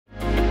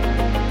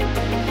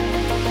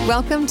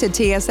Welcome to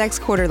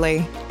TSX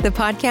Quarterly, the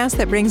podcast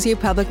that brings you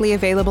publicly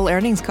available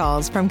earnings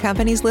calls from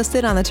companies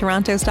listed on the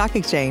Toronto Stock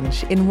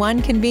Exchange in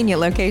one convenient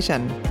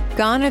location.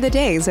 Gone are the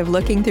days of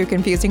looking through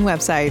confusing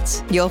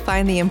websites. You'll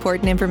find the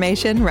important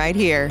information right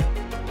here.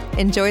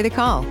 Enjoy the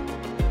call.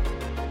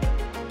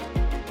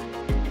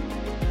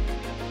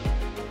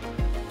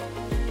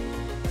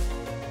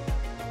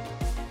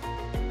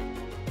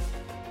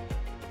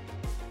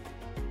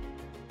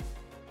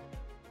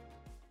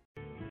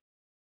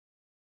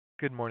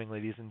 Good morning,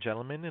 ladies and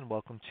gentlemen, and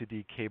welcome to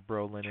the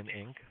K-Bro Linen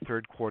Inc.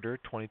 Third Quarter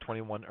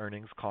 2021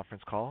 Earnings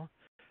Conference Call.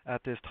 At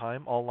this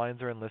time, all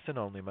lines are in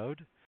listen-only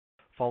mode.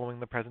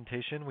 Following the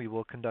presentation, we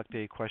will conduct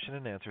a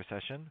question-and-answer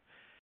session.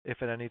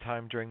 If at any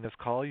time during this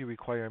call you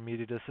require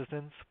immediate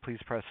assistance, please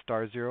press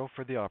star zero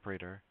for the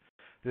operator.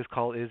 This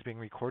call is being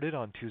recorded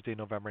on Tuesday,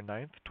 November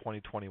 9th,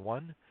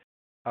 2021.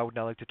 I would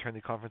now like to turn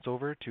the conference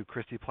over to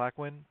Kristie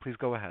Plaquin. Please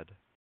go ahead.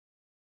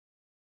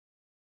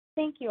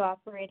 Thank you,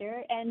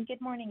 operator, and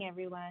good morning,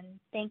 everyone.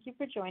 Thank you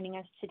for joining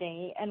us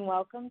today, and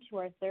welcome to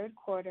our third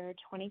quarter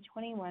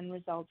 2021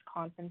 results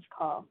conference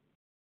call.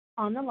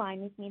 On the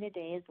line with me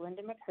today is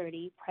Linda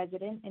McCurdy,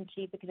 President and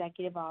Chief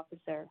Executive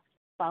Officer.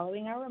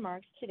 Following our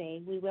remarks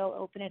today, we will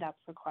open it up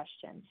for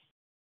questions.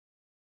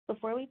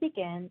 Before we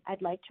begin,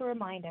 I'd like to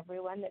remind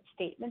everyone that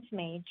statements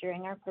made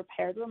during our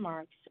prepared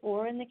remarks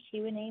or in the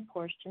Q&A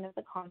portion of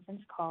the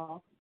conference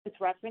call with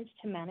reference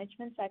to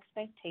management's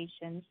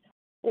expectations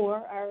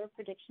or our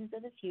predictions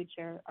of the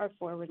future are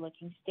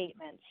forward-looking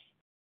statements.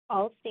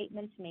 All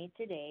statements made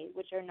today,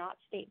 which are not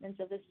statements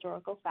of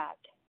historical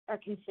fact, are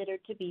considered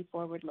to be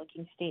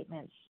forward-looking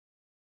statements.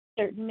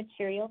 Certain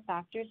material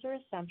factors or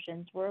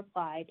assumptions were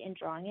applied in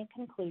drawing a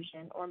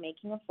conclusion or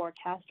making a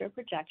forecast or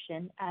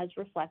projection as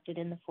reflected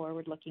in the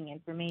forward-looking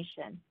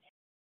information.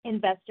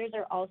 Investors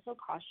are also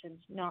cautioned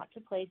not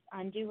to place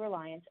undue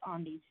reliance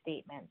on these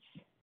statements.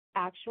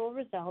 Actual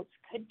results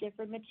could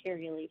differ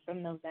materially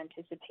from those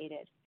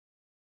anticipated.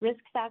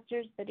 Risk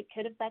factors that it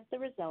could affect the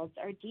results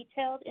are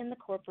detailed in the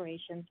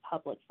corporation's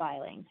public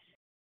filings.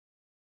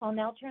 I'll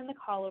now turn the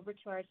call over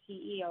to our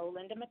CEO,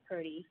 Linda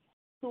McCurdy,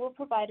 who will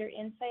provide her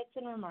insights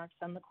and remarks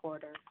on the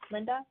quarter.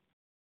 Linda?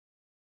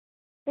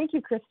 Thank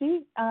you,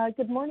 Kristie.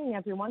 Good morning,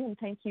 everyone, and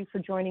thank you for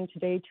joining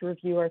today to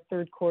review our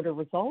third quarter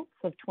results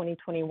of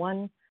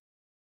 2021.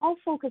 I'll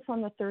focus on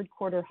the third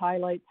quarter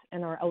highlights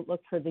and our outlook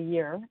for the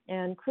year,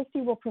 and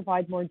Kristie will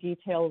provide more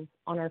details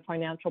on our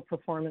financial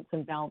performance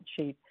and balance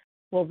sheet.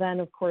 We'll then,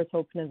 of course,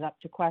 open it up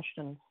to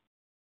questions.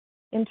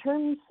 In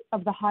terms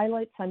of the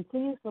highlights, I'm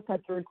pleased with our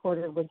third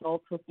quarter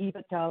results with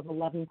EBITDA of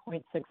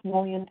 $11.6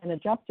 million and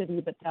adjusted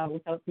EBITDA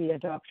without the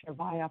adoption of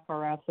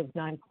IFRS of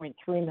 $9.3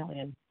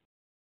 million.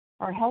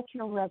 Our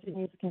healthcare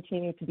revenues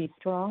continue to be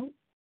strong.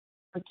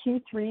 For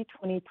Q3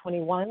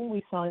 2021,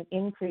 we saw an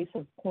increase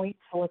of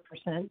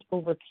 0.4%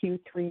 over Q3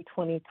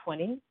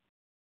 2020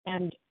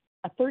 and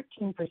a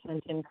 13%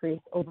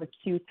 increase over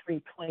Q3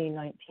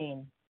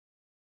 2019.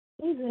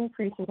 These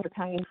increases are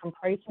coming from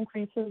price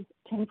increases,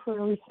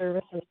 temporary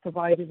services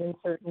provided in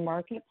certain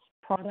markets,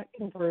 product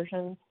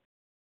conversions,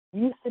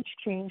 usage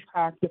change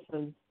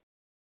practices,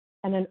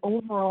 and an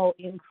overall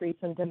increase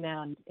in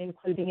demand,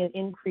 including an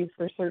increase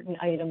for certain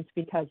items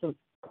because of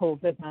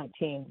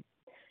COVID-19,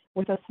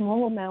 with a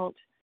small amount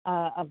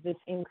of this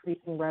increase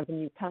in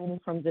revenue coming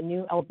from the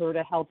new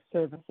Alberta Health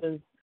Services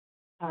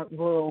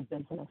rural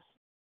business.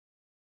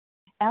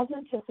 As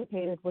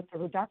anticipated, with the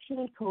reduction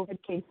in COVID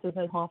cases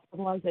and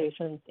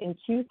hospitalizations, in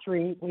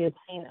Q3 we have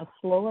seen a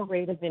slower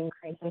rate of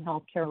increase in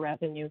healthcare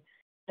revenue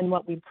than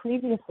what we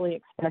previously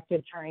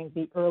expected during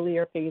the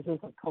earlier phases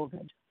of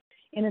COVID.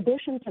 In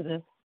addition to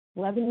this,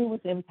 revenue was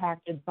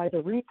impacted by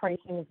the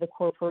repricing of the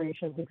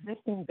corporation's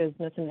existing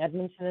business in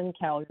Edmonton and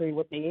Calgary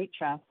with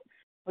AHS,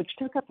 which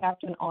took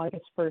effect on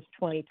August 1st,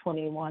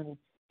 2021,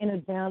 in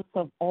advance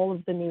of all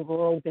of the new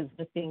rural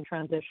business being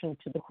transitioned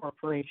to the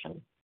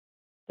corporation.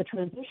 The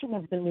transition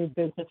of the new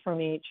business from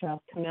AHS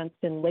commenced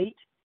in late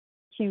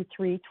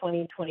Q3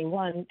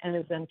 2021 and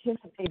is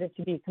anticipated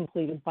to be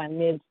completed by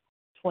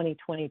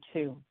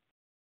mid-2022.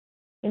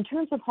 In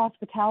terms of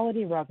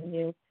hospitality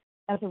revenue,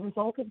 as a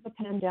result of the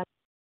pandemic,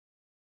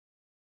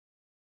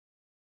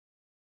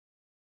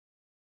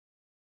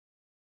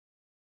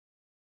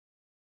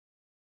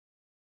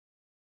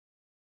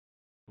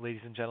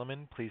 Ladies and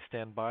gentlemen, please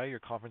stand by. Your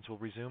conference will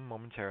resume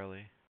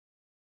momentarily.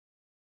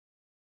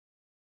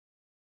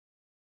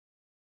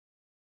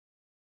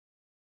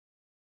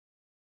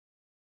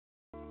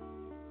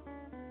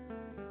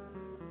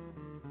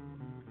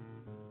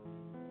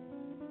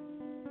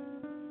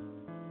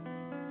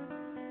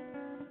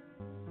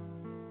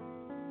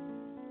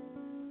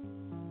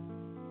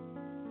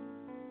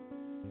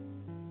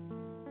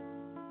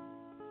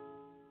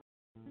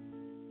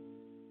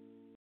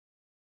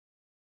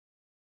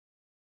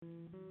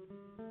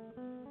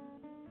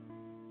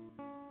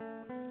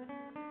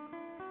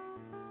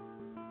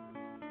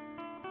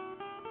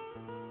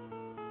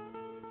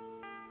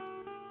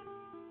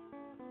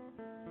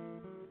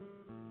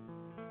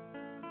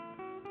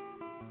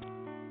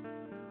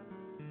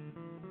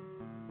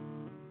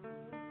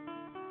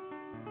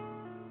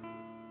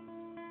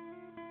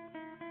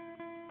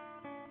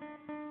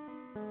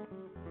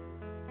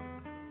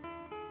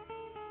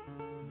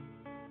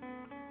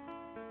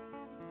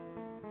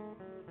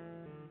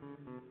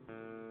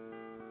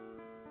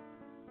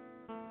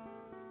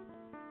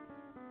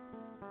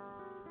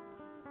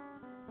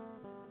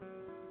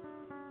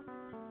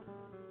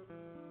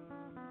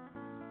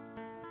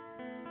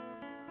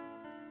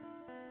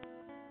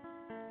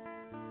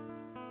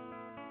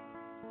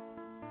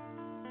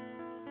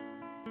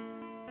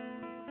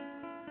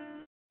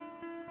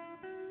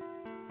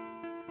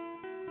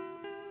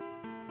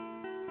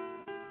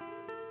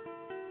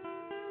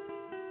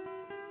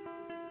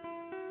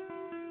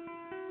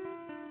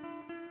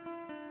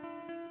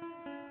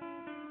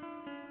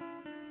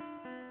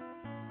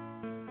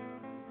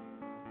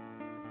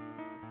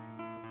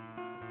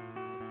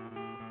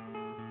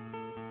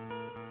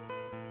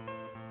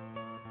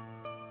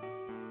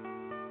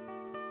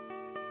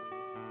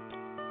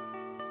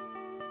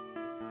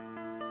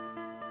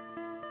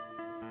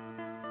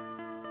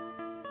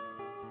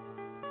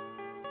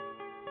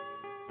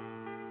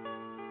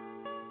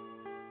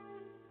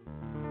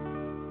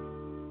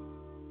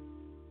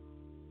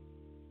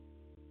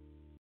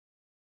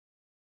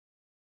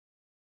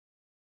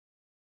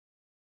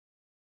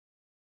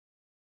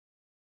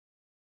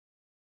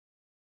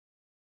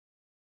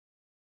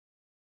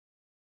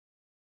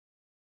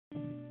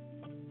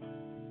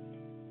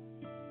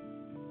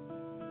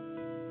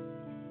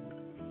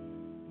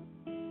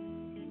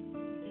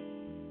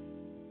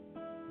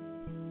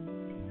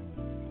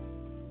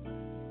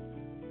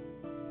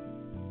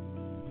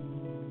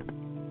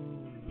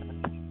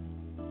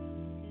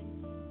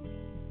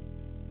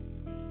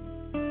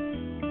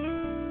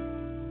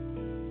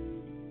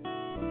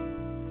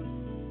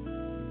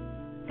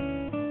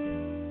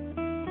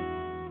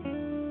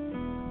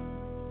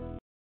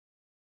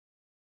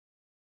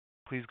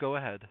 Please go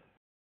ahead.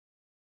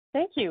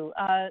 Thank you.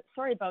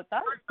 Sorry about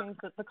that. It seems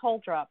that the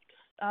call dropped.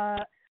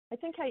 I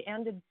think I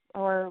ended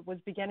or was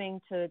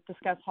beginning to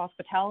discuss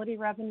hospitality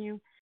revenue.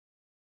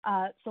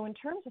 So in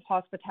terms of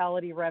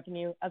hospitality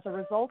revenue, as a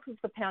result of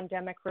the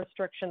pandemic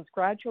restrictions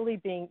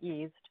gradually being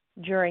eased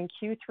during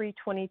Q3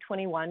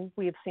 2021,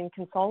 we have seen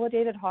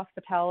consolidated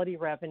hospitality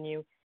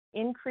revenue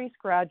increase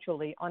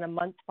gradually on a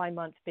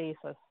month-by-month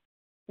basis.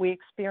 We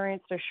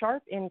experienced a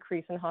sharp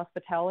increase in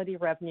hospitality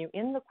revenue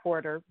in the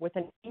quarter with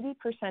an 80%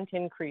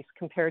 increase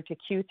compared to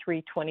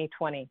Q3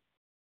 2020.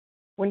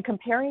 When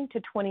comparing to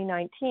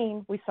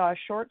 2019, we saw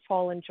a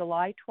shortfall in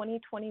July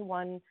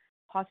 2021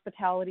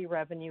 hospitality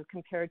revenue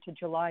compared to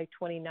July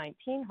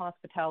 2019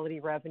 hospitality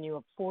revenue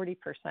of 40%.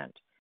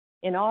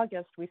 In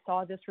August, we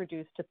saw this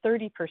reduced to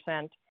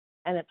 30%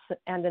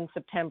 and in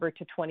September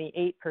to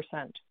 28%.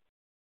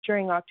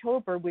 During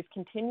October, we've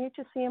continued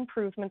to see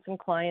improvements in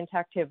client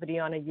activity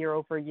on a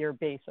year-over-year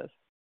basis.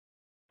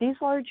 These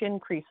large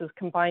increases,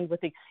 combined with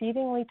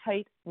exceedingly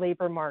tight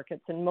labor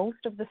markets in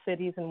most of the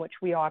cities in which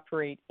we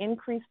operate,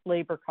 increased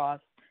labor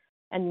costs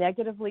and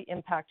negatively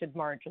impacted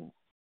margins.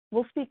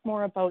 We'll speak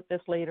more about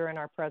this later in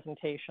our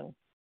presentation.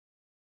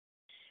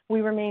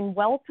 We remain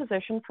well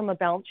positioned from a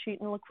balance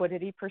sheet and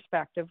liquidity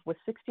perspective with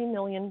 $60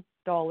 million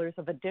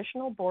of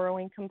additional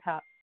borrowing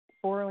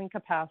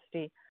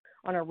capacity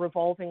on a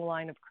revolving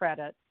line of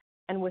credit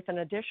and with an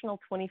additional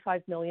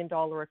 $25 million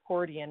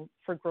accordion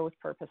for growth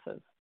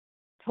purposes.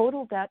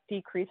 Total debt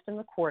decreased in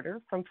the quarter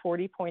from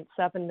 $40.7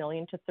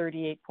 million to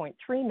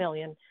 $38.3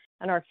 million,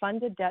 and our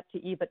funded debt to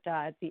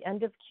EBITDA at the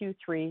end of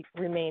Q3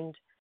 remained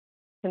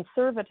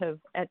conservative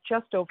at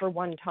just over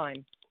 1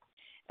 time.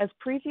 As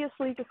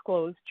previously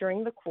disclosed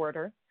during the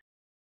quarter,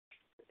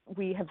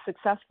 we have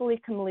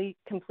successfully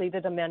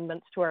completed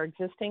amendments to our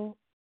existing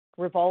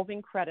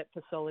revolving credit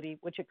facility,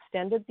 which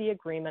extended the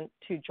agreement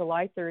to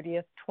July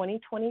 30th,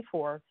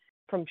 2024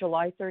 from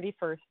July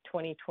 31st,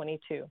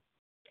 2022.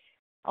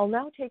 I'll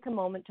now take a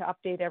moment to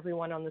update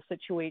everyone on the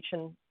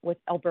situation with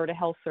Alberta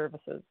Health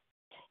Services.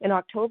 In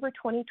October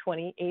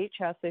 2020,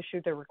 AHS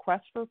issued a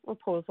request for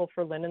proposal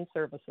for linen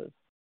services.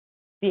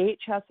 The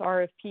AHS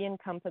RFP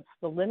encompassed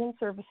the linen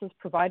services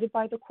provided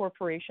by the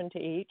corporation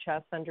to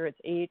AHS under its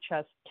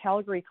AHS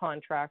Calgary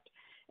contract,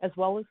 as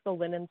well as the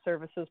linen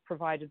services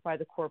provided by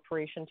the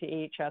corporation to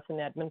AHS in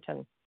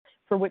Edmonton,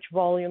 for which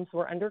volumes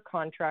were under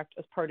contract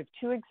as part of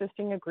 2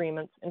 existing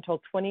agreements until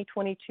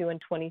 2022 and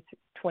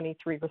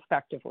 2023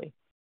 respectively.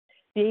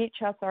 The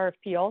AHS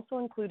RFP also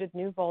included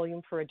new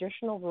volume for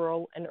additional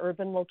rural and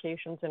urban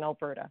locations in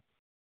Alberta.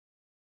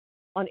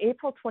 On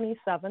April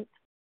 27th,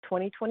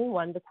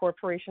 2021, the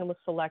corporation was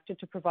selected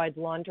to provide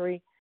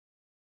laundry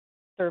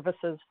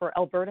services for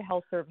Alberta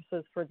Health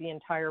Services for the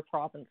entire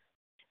province.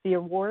 The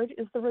award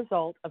is the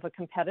result of a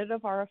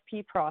competitive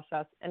RFP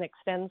process and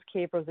extends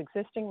K-Bro's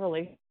existing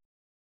relationship.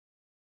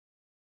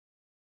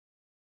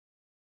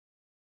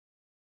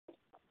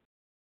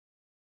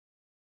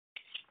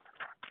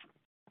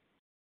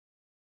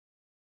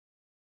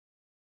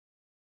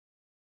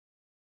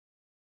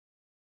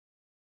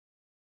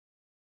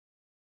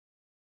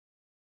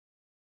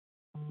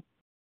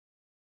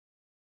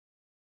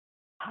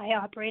 Hi,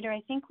 operator.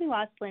 I think we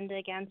lost Linda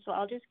again, so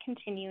I'll just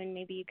continue and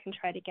maybe you can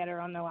try to get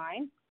her on the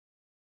line.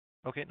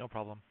 Okay, no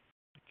problem.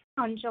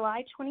 On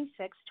July 26,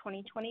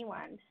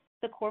 2021,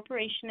 the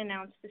corporation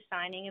announced the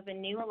signing of a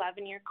new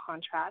 11-year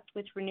contract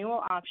with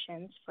renewal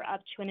options for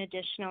up to an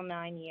additional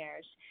 9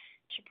 years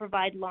to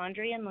provide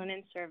laundry and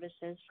linen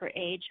services for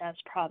AHS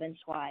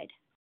province-wide.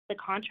 The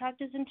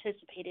contract is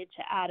anticipated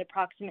to add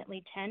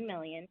approximately $10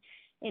 million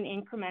in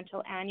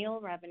incremental annual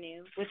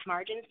revenue, with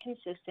margins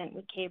consistent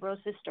with K-Bro's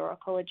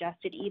historical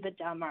adjusted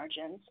EBITDA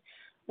margins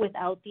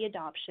without the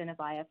adoption of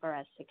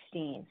IFRS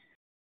 16.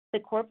 The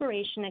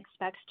corporation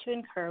expects to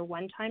incur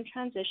one-time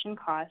transition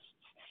costs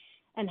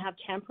and have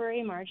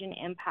temporary margin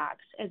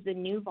impacts as the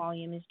new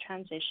volume is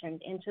transitioned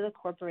into the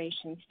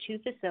corporation's 2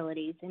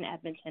 facilities in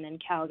Edmonton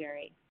and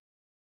Calgary.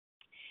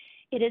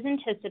 It is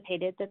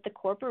anticipated that the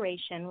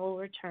corporation will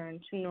return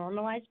to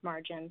normalized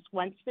margins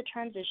once the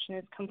transition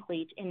is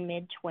complete in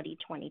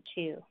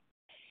mid-2022.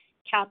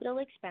 Capital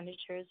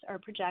expenditures are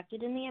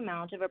projected in the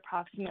amount of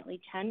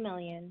approximately $10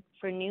 million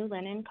for new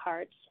linen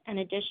carts and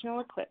additional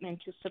equipment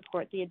to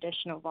support the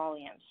additional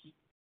volumes.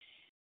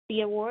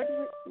 The award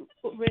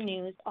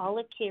renews all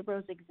of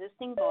K-Bro's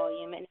existing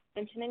volume in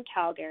Edmonton and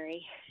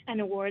Calgary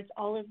and awards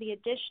all of the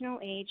additional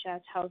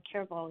AHS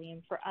healthcare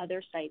volume for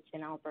other sites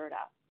in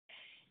Alberta.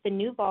 The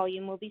new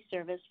volume will be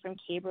serviced from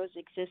K-Bro's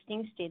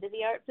existing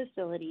state-of-the-art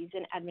facilities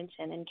in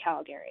Edmonton and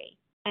Calgary.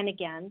 And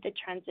again, the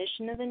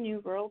transition of the new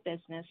rural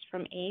business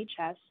from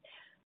AHS,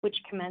 which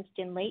commenced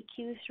in late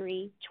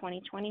Q3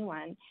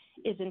 2021,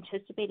 is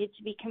anticipated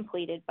to be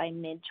completed by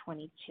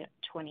mid-2022.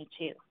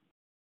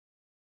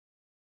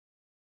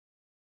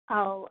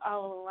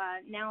 I'll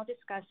now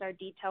discuss our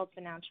detailed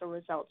financial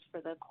results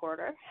for the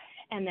quarter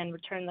and then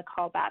return the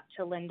call back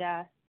to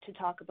Linda to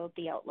talk about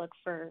the outlook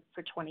for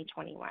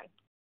 2021.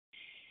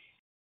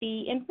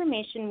 The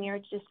information we are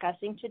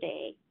discussing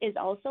today is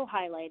also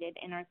highlighted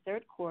in our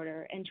third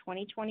quarter and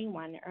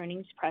 2021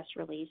 earnings press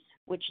release,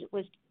 which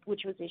was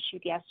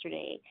issued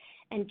yesterday,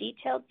 and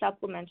detailed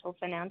supplemental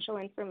financial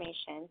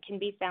information can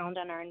be found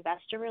on our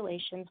investor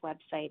relations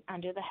website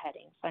under the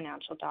heading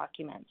Financial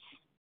Documents.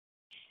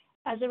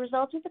 As a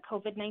result of the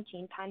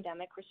COVID-19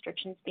 pandemic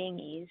restrictions being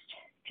eased,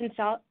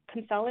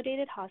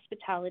 consolidated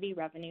hospitality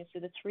revenue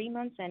for the 3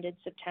 months ended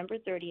September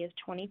 30th,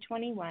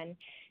 2021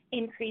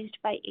 increased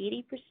by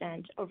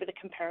 80% over the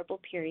comparable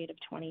period of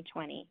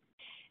 2020,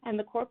 and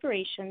the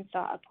corporation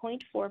saw a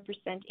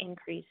 0.4%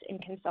 increase in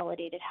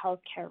consolidated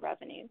healthcare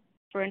revenue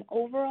for an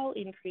overall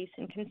increase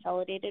in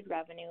consolidated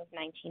revenue of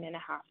 19.5%.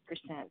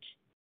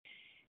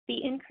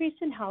 The increase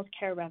in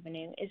healthcare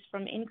revenue is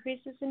from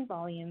increases in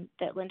volume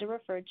that Linda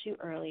referred to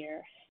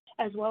earlier,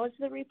 as well as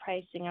the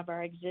repricing of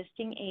our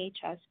existing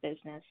AHS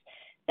business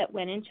that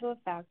went into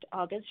effect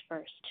August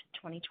 1st,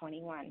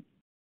 2021.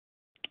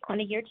 On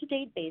a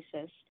year-to-date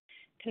basis,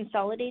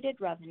 consolidated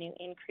revenue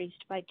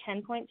increased by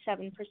 10.7%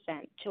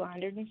 to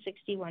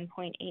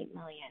 $161.8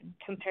 million,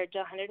 compared to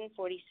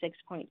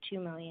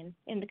 $146.2 million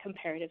in the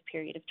comparative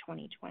period of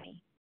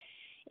 2020.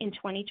 In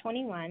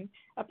 2021,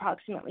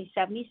 approximately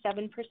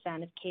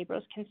 77% of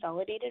K-Bro's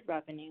consolidated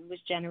revenue was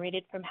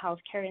generated from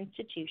healthcare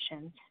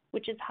institutions,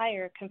 which is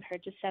higher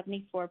compared to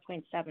 74.7%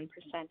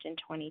 in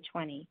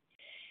 2020.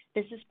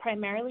 This is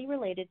primarily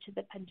related to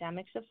the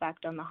pandemic's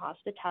effect on the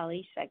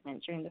hospitality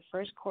segment during the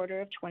first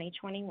quarter of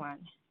 2021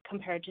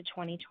 compared to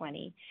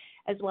 2020,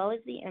 as well as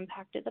the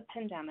impact of the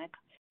pandemic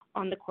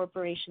on the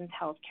corporation's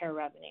healthcare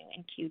revenue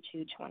in Q2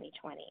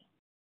 2020.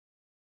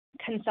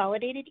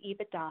 Consolidated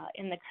EBITDA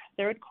in the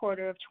third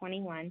quarter of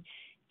 2021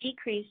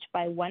 decreased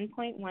by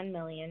 $1.1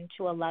 million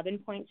to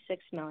 $11.6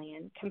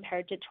 million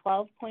compared to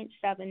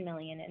 $12.7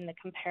 million in the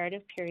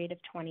comparative period of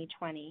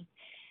 2020,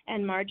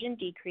 and margin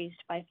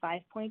decreased by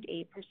 5.8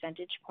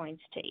 percentage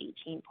points to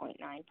 18.9%.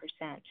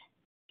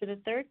 For the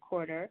third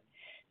quarter,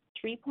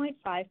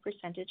 3.5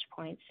 percentage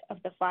points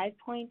of the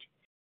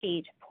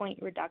 5.8-point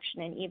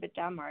reduction in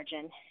EBITDA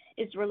margin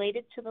is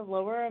related to the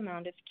lower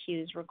amount of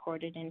CEWS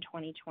recorded in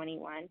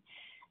 2021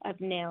 of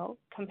nil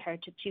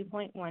compared to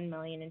 $2.1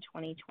 million in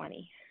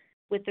 2020,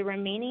 with the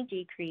remaining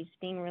decrease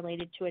being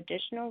related to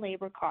additional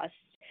labor costs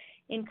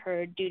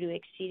incurred due to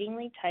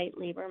exceedingly tight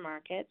labor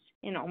markets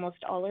in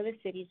almost all of the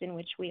cities in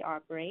which we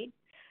operate,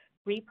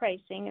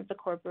 repricing of the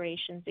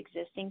corporation's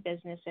existing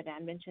business at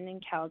Edmonton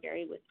and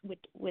Calgary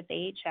with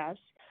AHS,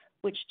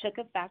 which took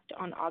effect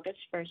on August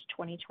 1st,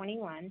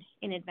 2021,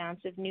 in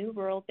advance of new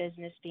rural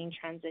business being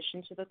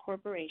transitioned to the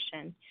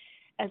corporation,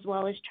 as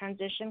well as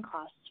transition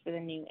costs for the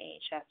new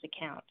AHS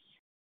accounts.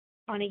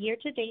 On a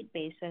year-to-date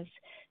basis,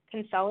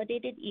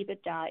 consolidated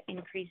EBITDA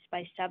increased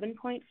by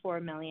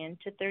 $7.4 million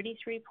to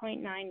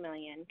 $33.9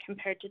 million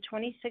compared to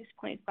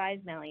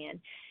 $26.5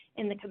 million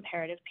in the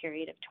comparative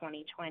period of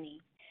 2020,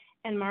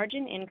 and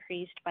margin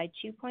increased by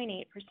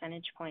 2.8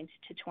 percentage points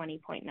to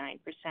 20.9%.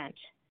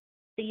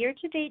 The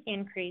year-to-date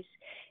increase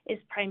is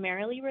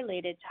primarily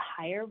related to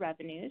higher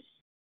revenues,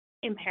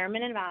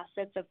 impairment of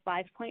assets of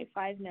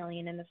 $5.5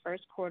 million in the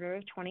first quarter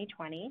of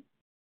 2020,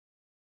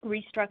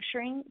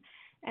 restructuring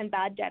and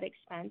bad debt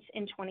expense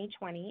in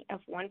 2020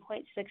 of $1.6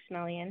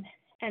 million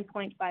and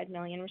 $0.5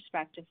 million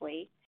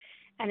respectively,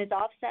 and is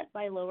offset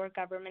by lower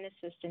government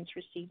assistance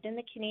received in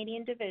the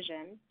Canadian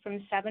division from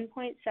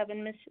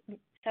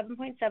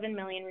 $7.7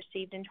 million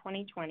received in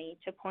 2020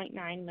 to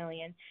 $0.9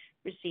 million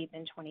received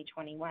in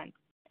 2021.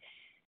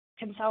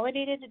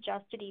 Consolidated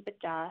adjusted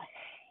EBITDA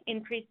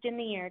increased in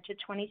the year to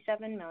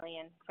 $27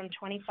 million from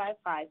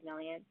 $25.5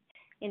 million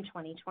in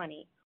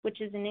 2020, which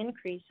is an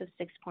increase of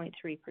 6.3%.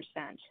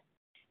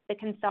 The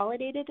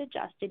consolidated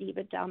adjusted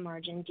EBITDA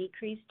margin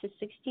decreased to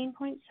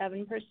 16.7%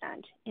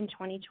 in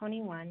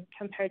 2021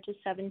 compared to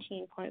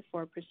 17.4%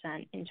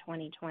 in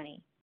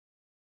 2020.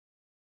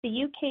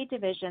 The UK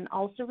division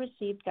also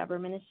received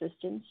government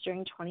assistance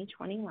during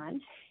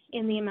 2021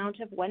 in the amount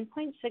of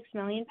 £1.6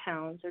 million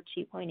or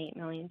 $2.8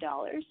 million,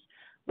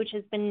 which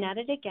has been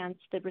netted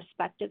against the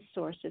respective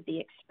source of the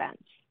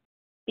expense.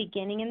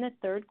 Beginning in the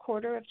third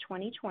quarter of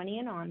 2020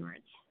 and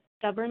onwards,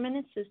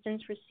 government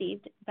assistance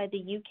received by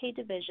the UK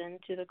division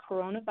through the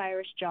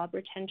Coronavirus Job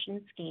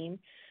Retention Scheme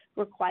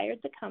required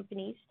the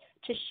companies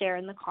to share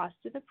in the cost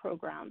of the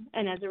program,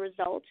 and as a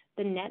result,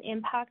 the net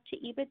impact to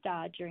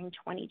EBITDA during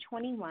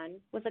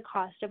 2021 was a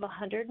cost of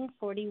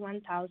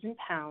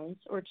 £141,000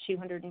 or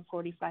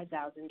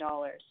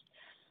 $245,000,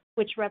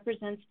 which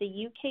represents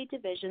the UK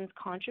division's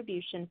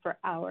contribution for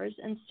hours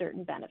and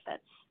certain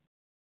benefits.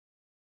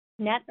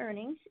 Net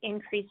earnings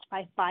increased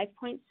by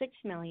 $5.6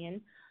 million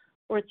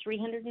or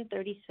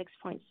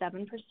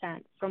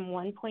 336.7% from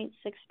 $1.6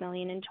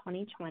 million in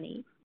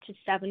 2020 to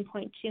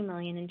 $7.2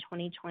 million in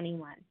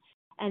 2021,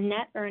 and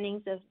net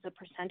earnings as a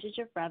percentage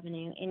of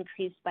revenue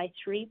increased by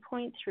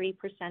 3.3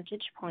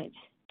 percentage points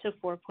to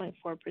 4.4%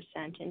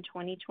 in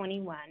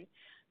 2021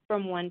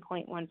 from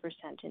 1.1%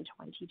 in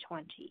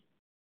 2020.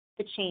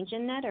 The change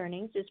in net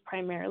earnings is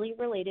primarily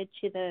related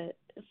to the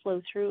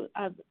flow-through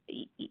of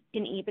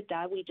in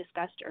EBITDA we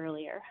discussed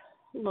earlier,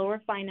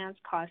 lower finance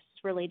costs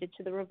related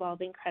to the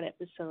revolving credit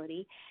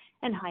facility,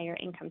 and higher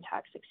income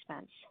tax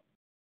expense.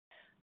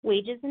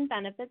 Wages and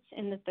benefits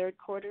in the third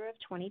quarter of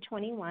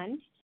 2021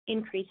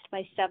 increased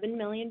by $7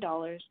 million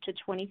to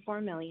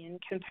 $24 million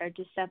compared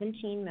to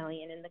 $17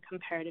 million in the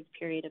comparative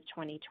period of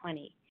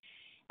 2020,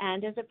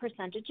 and as a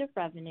percentage of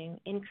revenue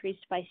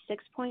increased by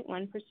 6.1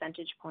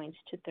 percentage points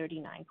to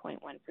 39.1%.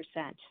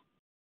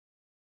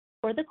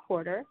 For the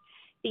quarter,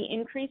 the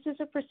increase as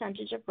a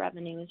percentage of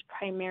revenue is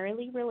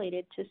primarily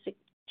related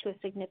to a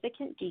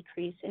significant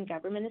decrease in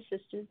government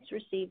assistance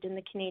received in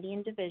the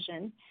Canadian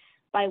division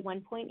by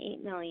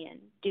 $1.8 million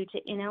due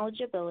to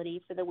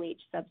ineligibility for the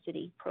wage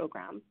subsidy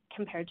program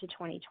compared to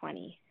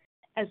 2020,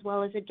 as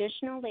well as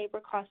additional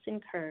labor costs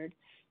incurred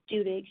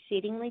due to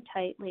exceedingly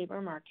tight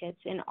labor markets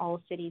in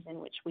all cities in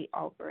which we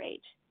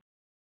operate.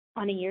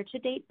 On a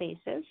year-to-date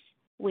basis,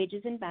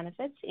 wages and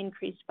benefits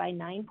increased by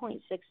 $9.6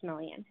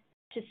 million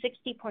to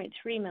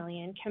 $60.3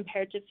 million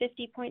compared to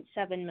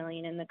 $50.7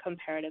 million in the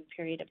comparative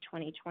period of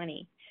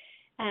 2020,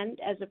 and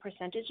as a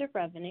percentage of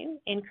revenue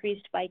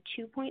increased by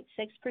 2.6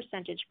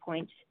 percentage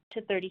points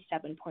to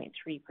 37.3%.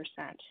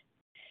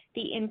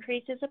 The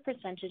increase as a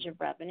percentage of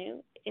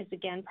revenue is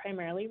again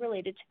primarily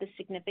related to the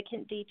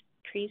significant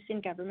decrease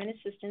in government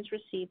assistance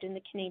received in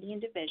the Canadian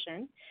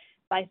division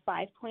by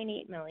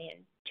 $5.8 million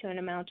to an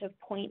amount of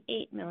 $0.8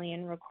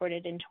 million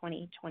recorded in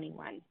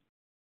 2021.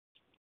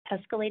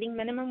 Escalating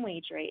minimum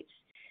wage rates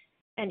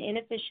and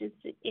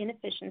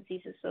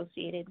inefficiencies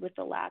associated with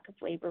the lack of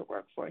labor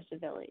workforce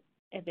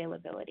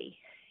availability.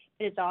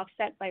 It is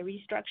offset by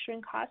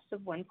restructuring costs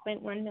of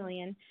 $1.1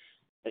 million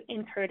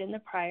incurred in the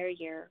prior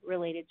year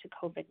related to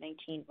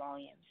COVID-19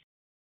 volumes.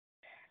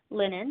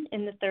 Linen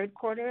in the third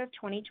quarter of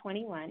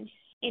 2021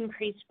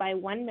 increased by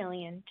 $1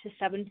 million to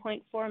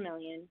 $7.4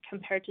 million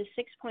compared to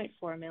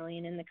 $6.4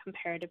 million in the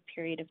comparative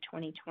period of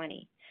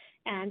 2020,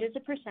 and as a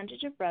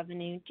percentage of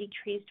revenue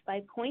decreased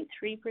by 0.3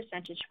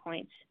 percentage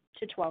points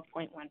to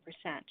 12.1%.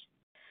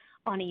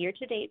 On a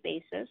year-to-date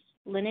basis,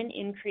 linen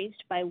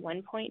increased by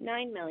 $1.9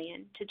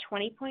 million to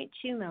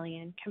 $20.2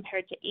 million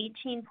compared to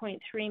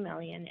 $18.3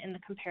 million in the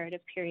comparative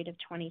period of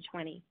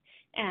 2020,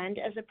 and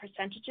as a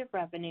percentage of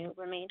revenue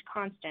remained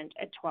constant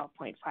at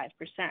 12.5%.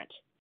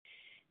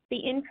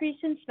 The increase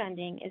in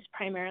spending is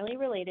primarily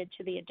related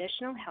to the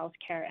additional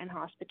healthcare and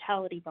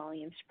hospitality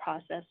volumes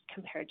processed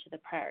compared to the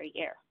prior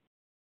year.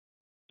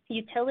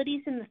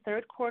 Utilities in the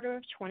third quarter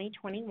of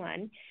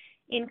 2021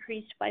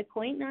 increased by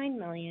 $0.9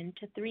 million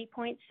to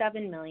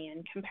 $3.7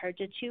 million compared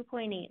to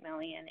 $2.8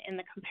 million in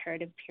the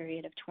comparative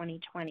period of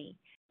 2020,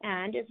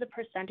 and as a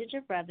percentage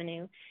of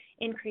revenue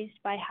increased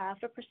by half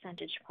a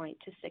percentage point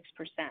to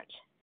 6%.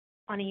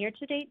 On a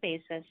year-to-date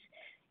basis,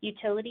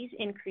 utilities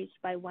increased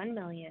by $1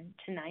 million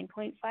to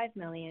 $9.5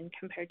 million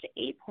compared to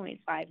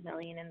 $8.5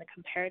 million in the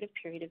comparative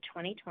period of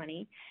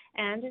 2020,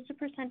 and as a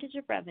percentage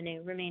of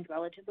revenue remained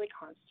relatively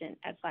constant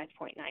at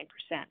 5.9%.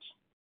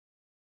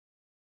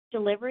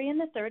 Delivery in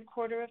the third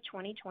quarter of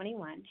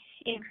 2021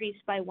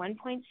 increased by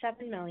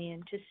 $1.7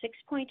 million to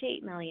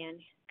 $6.8 million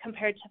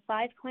compared to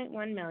 $5.1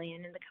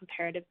 million in the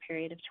comparative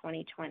period of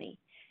 2020,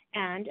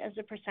 and as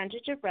a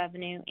percentage of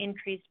revenue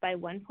increased by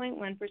 1.1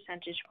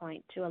 percentage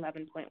point to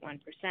 11.1%.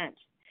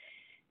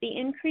 The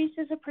increase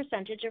as a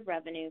percentage of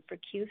revenue for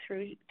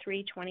Q3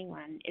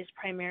 2021 is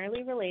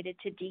primarily related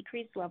to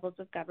decreased levels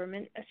of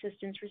government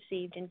assistance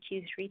received in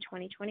Q3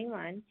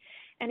 2021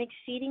 and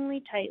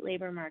exceedingly tight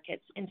labor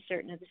markets in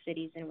certain of the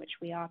cities in which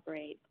we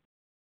operate.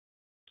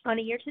 On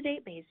a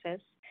year-to-date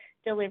basis,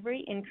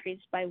 delivery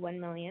increased by $1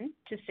 million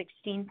to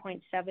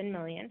 $16.7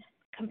 million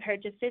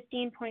compared to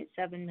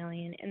 $15.7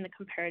 million in the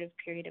comparative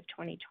period of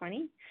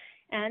 2020,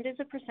 and as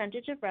a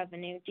percentage of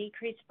revenue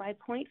decreased by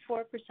 0.4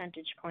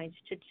 percentage points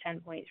to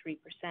 10.3%.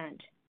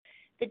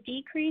 The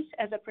decrease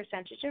as a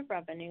percentage of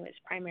revenue is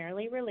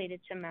primarily related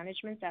to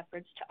management's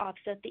efforts to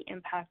offset the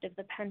impact of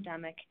the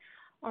pandemic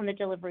on the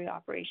delivery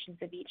operations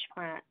of each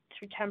plant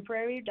through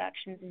temporary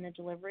reductions in the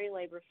delivery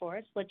labor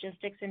force,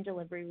 logistics, and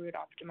delivery route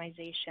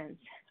optimizations,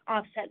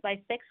 offset by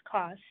fixed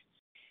costs,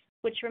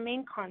 which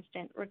remain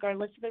constant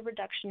regardless of the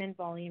reduction in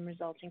volume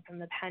resulting from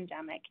the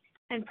pandemic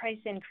and price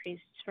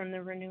increases from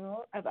the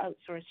renewal of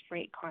outsourced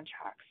freight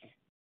contracts.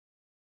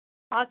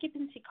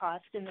 Occupancy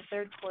costs in the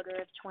third quarter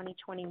of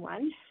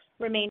 2021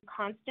 remained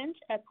constant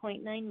at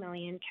 $0.9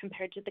 million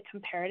compared to the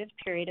comparative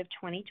period of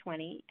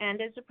 2020,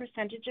 and as a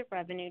percentage of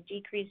revenue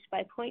decreased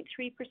by 0.3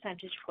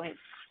 percentage points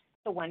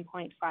to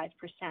 1.5%.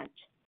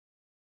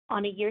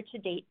 On a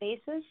year-to-date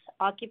basis,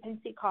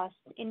 occupancy costs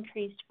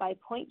increased by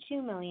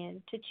 $0.2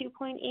 million to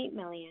 $2.8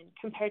 million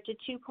compared to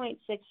 $2.6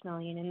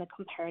 million in the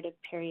comparative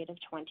period of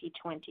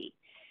 2020,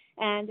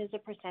 and as a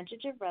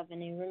percentage of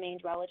revenue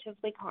remained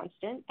relatively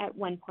constant at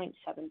 1.7%.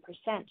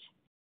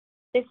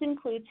 This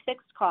includes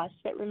fixed costs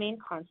that remain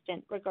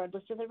constant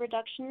regardless of the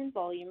reduction in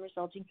volume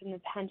resulting from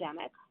the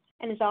pandemic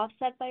and is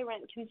offset by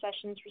rent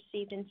concessions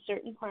received in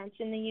certain plants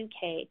in the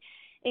UK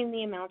in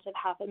the amount of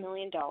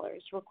 $500,000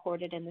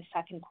 recorded in the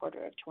second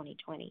quarter of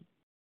 2020.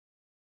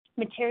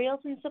 Materials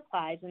and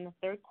supplies in the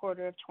third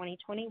quarter of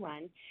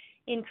 2021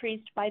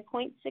 increased by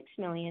 $0.6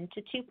 million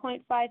to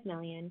 $2.5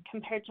 million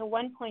compared to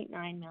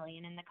 $1.9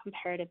 million in the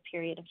comparative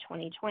period of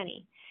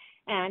 2020,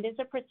 and as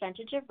a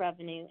percentage of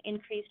revenue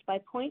increased by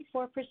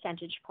 0.4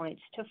 percentage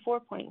points to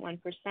 4.1%.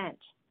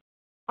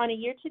 On a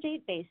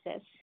year-to-date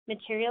basis,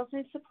 materials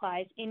and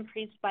supplies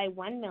increased by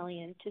 $1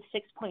 million to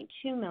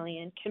 $6.2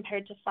 million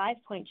compared to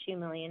 $5.2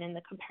 million in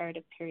the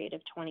comparative period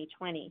of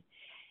 2020,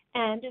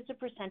 and as a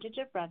percentage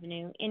of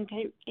revenue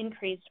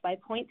increased by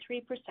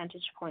 0.3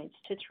 percentage points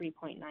to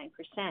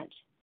 3.9%.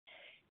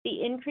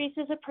 The increase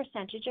as a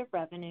percentage of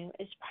revenue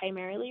is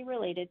primarily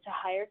related to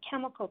higher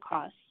chemical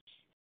costs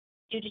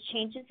due to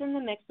changes in the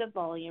mix of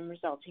volume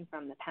resulting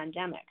from the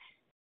pandemic.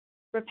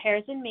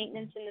 Repairs and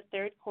maintenance in the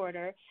third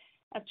quarter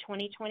of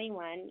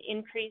 2021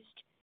 increased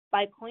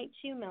by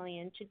 $0.2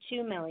 million to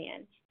 $2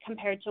 million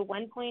compared to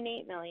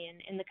 $1.8 million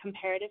in the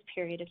comparative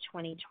period of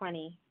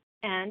 2020,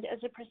 and as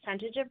a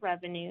percentage of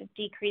revenue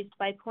decreased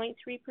by 0.3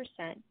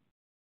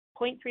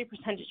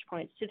 percentage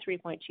points to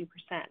 3.2%.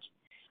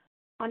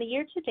 On a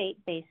year-to-date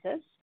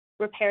basis,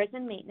 repairs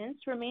and maintenance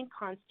remained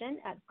constant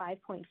at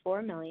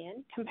 $5.4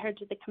 million compared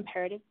to the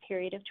comparative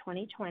period of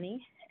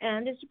 2020,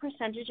 and as a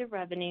percentage of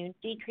revenue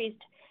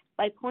decreased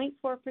by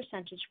 0.4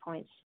 percentage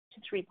points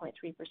to 3.3%.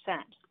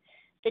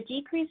 The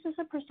decrease as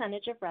a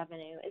percentage of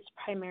revenue is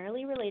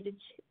primarily related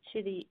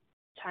to the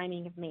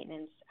timing of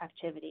maintenance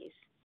activities.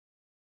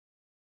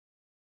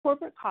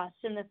 Corporate costs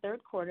in the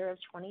third quarter of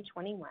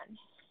 2021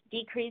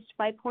 decreased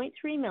by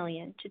 $0.3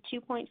 million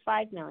to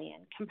 $2.5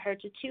 million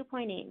compared to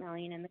 $2.8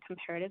 million in the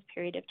comparative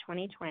period of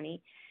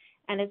 2020,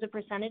 and as a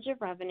percentage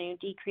of revenue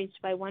decreased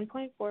by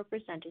 1.4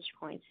 percentage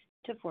points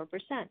to 4%.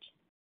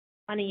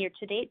 On a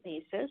year-to-date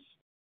basis,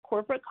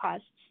 corporate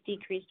costs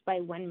decreased by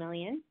 $1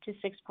 million to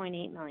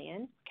 $6.8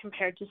 million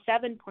compared to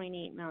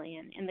 $7.8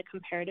 million in the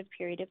comparative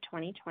period of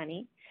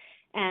 2020,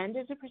 and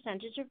as a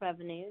percentage of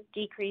revenue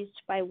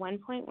decreased by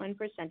 1.1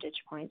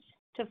 percentage points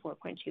to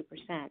 4.2%.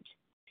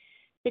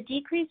 The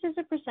decrease as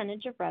a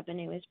percentage of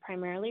revenue is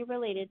primarily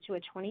related to a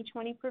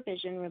 2020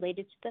 provision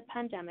related to the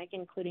pandemic,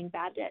 including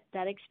bad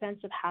debt expense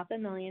of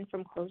 $500,000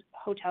 from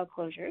hotel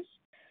closures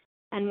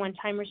and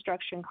one-time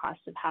restructuring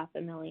costs of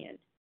 $500,000.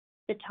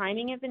 The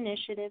timing of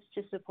initiatives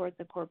to support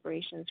the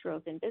corporation's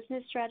growth and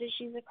business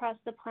strategies across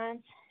the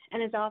plants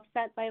and is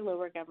offset by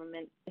lower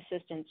government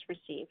assistance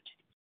received.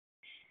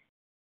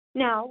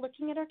 Now,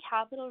 looking at our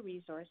capital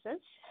resources,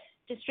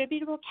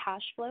 distributable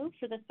cash flow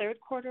for the third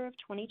quarter of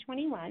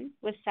 2021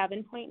 was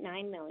 $7.9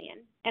 million,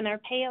 and our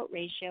payout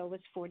ratio was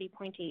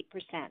 40.8%.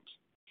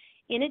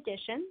 In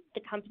addition,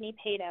 the company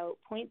paid out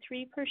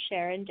 0.3 per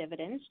share in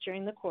dividends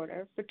during the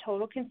quarter for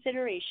total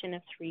consideration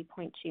of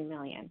 $3.2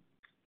 million.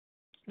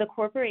 The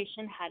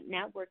corporation had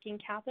net working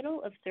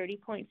capital of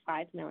 $30.5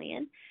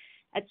 million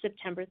at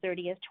September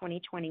 30th,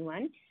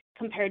 2021,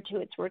 compared to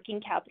its working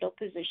capital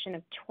position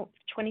of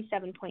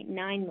 $27.9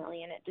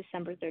 million at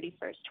December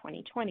 31st,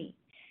 2020.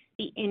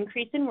 The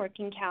increase in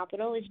working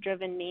capital is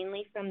driven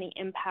mainly from the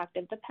impact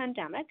of the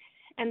pandemic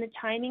and the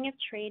timing of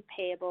trade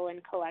payable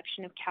and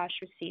collection of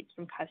cash receipts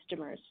from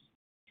customers.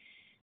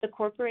 The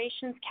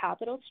corporation's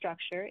capital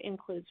structure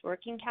includes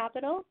working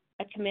capital,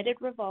 a committed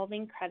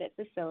revolving credit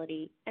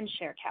facility, and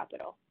share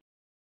capital.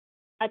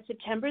 At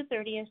September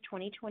 30th,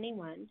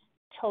 2021,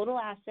 total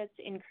assets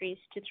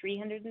increased to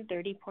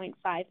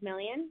 $330.5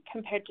 million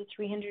compared to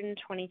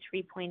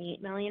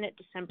 $323.8 million at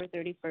December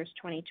 31st,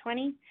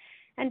 2020,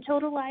 and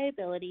total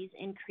liabilities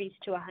increased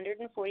to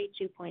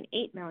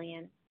 $142.8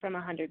 million from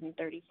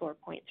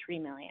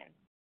 $134.3 million.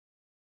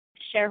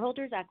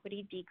 Shareholders'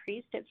 equity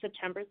decreased at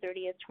September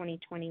 30th,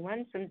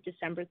 2021 from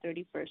December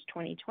 31st,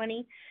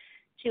 2020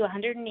 to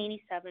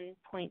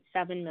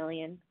 $187.7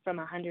 million from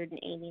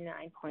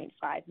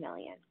 $189.5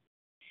 million.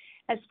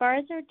 As far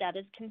as our debt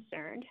is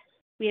concerned,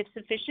 we have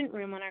sufficient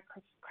room on our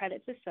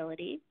credit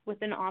facility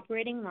with an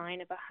operating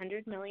line of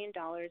 $100 million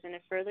and a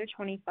further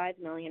 $25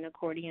 million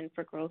accordion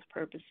for growth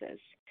purposes.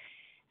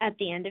 At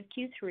the end of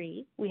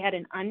Q3, we had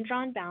an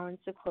undrawn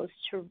balance of close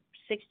to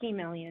 $60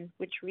 million,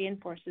 which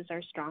reinforces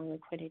our strong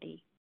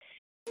liquidity.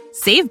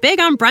 Save big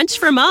on brunch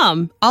for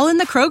mom, all in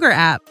the Kroger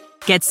app.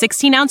 Get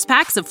 16-ounce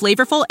packs of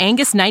flavorful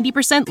Angus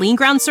 90% lean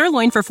ground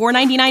sirloin for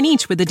 $4.99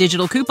 each with a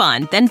digital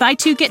coupon. Then buy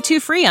 2, get 2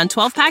 free on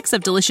 12 packs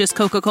of delicious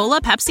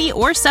Coca-Cola, Pepsi,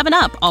 or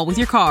 7-Up, all with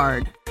your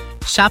card.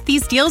 Shop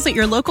these deals at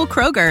your local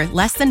Kroger,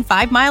 less than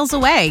 5 miles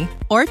away.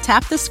 Or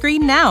tap the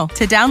screen now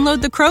to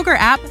download the Kroger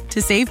app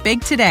to save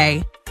big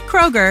today.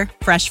 Kroger,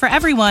 fresh for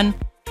everyone.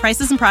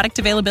 Prices and product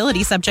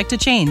availability subject to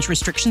change.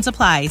 Restrictions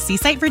apply. See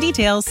site for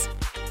details.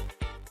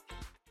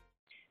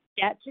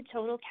 Debt to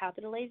total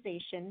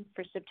capitalization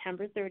for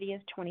September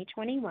 30th,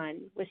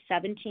 2021 was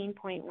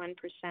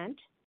 17.1%.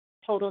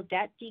 Total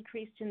debt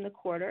decreased in the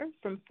quarter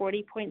from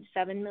 $40.7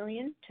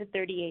 million to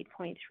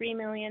 $38.3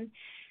 million,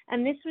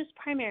 and this was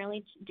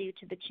primarily due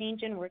to the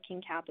change in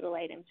working capital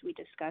items we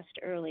discussed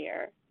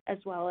earlier, as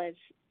well as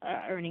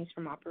earnings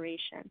from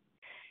operation.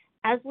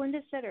 As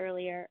Linda said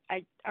earlier,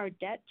 our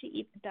debt to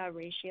EBITDA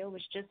ratio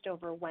was just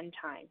over 1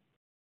 time.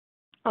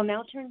 I'll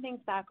now turn things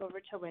back over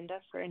to Linda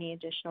for any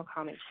additional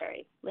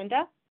commentary.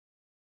 Linda?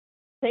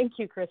 Thank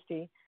you,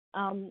 Christy.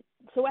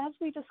 So as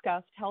we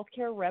discussed,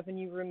 healthcare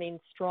revenue remained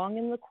strong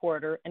in the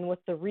quarter, and with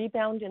the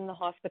rebound in the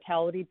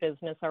hospitality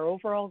business, our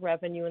overall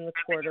revenue in the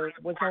quarter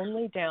was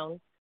only down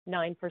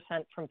 9%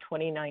 from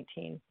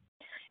 2019.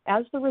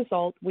 As the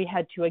result, we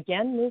had to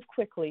again move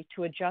quickly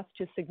to adjust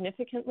to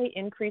significantly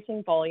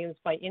increasing volumes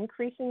by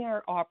increasing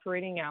our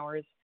operating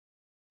hours,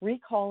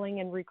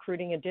 recalling and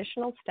recruiting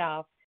additional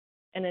staff,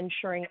 and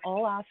ensuring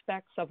all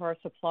aspects of our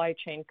supply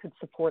chain could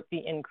support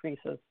the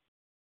increases.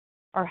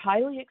 Our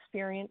highly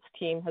experienced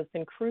team has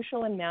been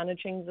crucial in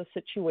managing the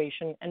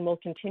situation and will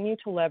continue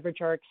to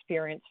leverage our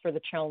experience for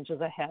the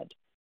challenges ahead.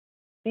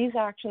 These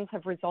actions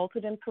have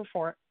resulted in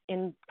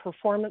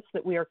performance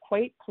that we are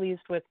quite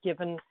pleased with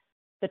given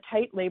the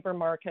tight labor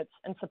markets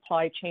and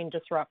supply chain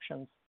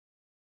disruptions.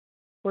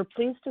 We're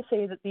pleased to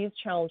say that these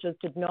challenges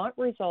did not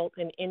result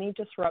in any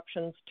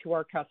disruptions to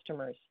our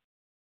customers.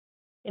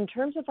 In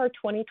terms of our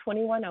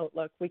 2021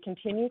 outlook, we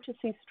continue to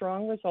see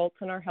strong results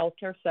in our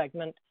healthcare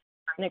segment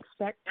and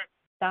expect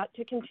that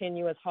to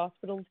continue as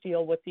hospitals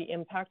deal with the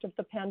impact of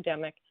the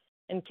pandemic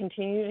and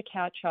continue to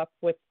catch up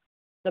with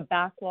the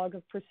backlog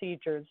of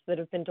procedures that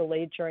have been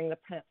delayed during the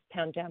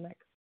pandemic.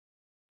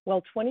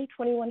 While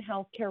 2021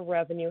 healthcare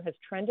revenue has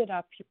trended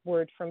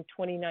upward from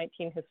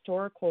 2019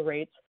 historical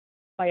rates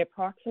by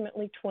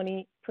approximately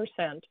 20%,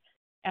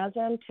 as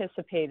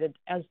anticipated,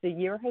 as the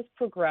year has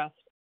progressed,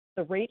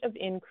 the rate of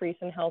increase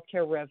in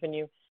healthcare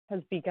revenue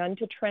has begun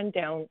to trend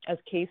down as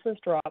cases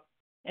drop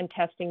and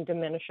testing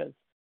diminishes.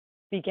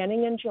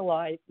 Beginning in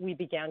July, we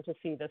began to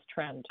see this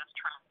trend.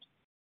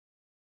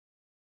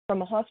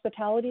 From a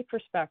hospitality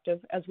perspective,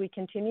 as we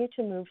continue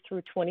to move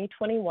through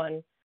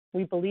 2021,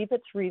 we believe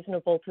it's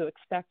reasonable to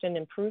expect an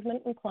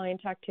improvement in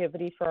client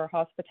activity for our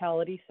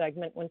hospitality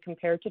segment when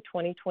compared to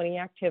 2020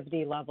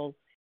 activity levels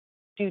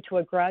due to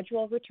a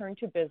gradual return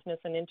to business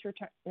and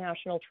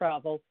international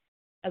travel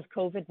as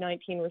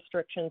COVID-19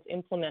 restrictions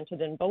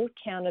implemented in both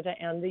Canada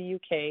and the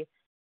UK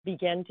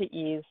began to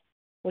ease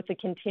with the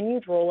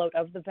continued rollout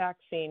of the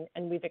vaccine,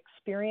 and we've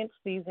experienced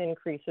these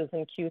increases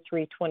in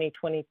Q3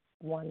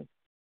 2021.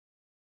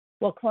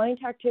 While client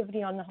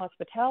activity on the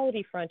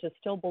hospitality front is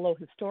still below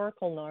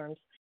historical norms,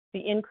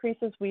 the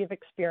increases we have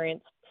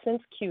experienced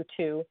since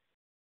Q2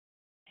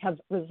 have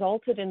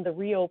resulted in the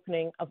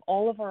reopening of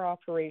all of our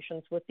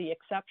operations with the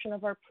exception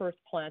of our Perth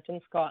plant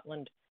in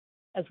Scotland,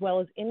 as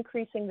well as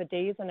increasing the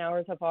days and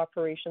hours of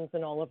operations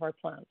in all of our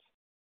plants.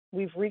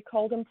 We've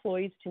recalled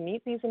employees to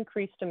meet these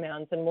increased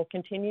demands and will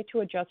continue to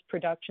adjust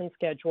production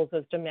schedules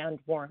as demand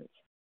warrants.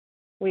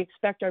 We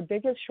expect our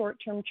biggest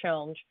short-term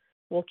challenge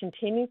will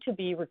continue to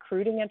be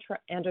recruiting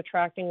and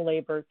attracting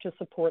labor to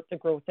support the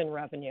growth in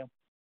revenue.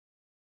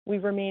 We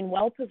remain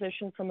well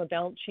positioned from a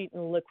balance sheet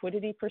and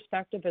liquidity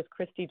perspective, as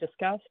Christy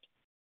discussed.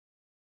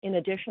 In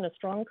addition, a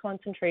strong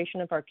concentration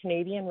of our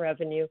Canadian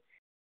revenue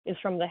is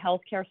from the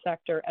healthcare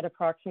sector at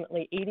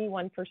approximately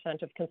 81%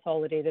 of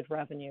consolidated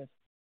revenues.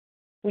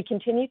 We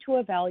continue to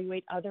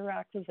evaluate other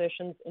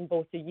acquisitions in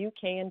both the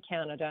UK and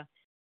Canada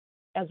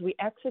as we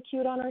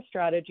execute on our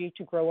strategy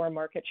to grow our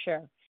market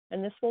share,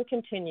 and this will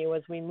continue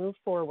as we move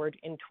forward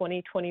in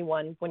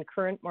 2021 when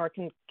current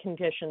market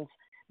conditions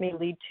may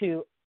lead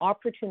to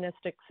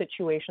opportunistic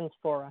situations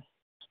for us.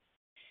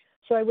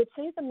 So I would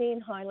say the main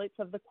highlights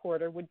of the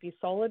quarter would be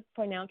solid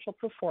financial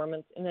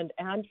performance in an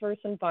adverse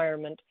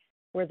environment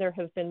where there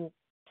have been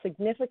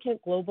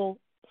significant global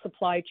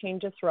supply chain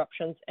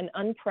disruptions and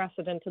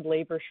unprecedented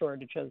labor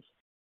shortages.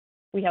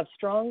 We have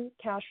strong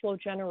cash flow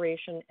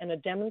generation and a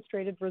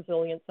demonstrated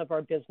resilience of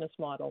our business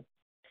model.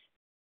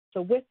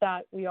 So with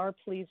that, we are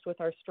pleased with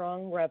our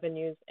strong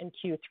revenues and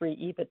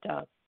Q3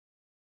 EBITDA.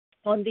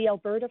 On the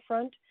Alberta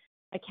front,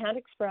 I can't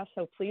express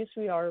how pleased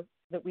we are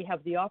that we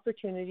have the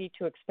opportunity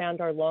to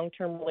expand our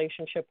long-term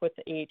relationship with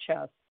the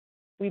AHS.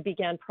 We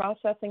began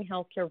processing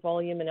healthcare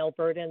volume in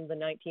Alberta in the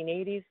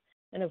 1980s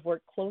and have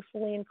worked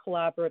closely and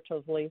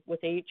collaboratively with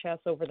AHS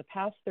over the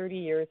past 30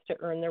 years to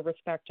earn their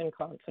respect and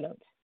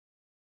confidence.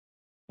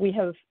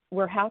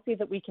 We're happy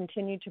that we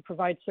continue to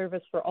provide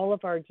service for all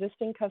of our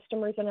existing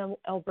customers in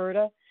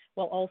Alberta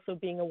while also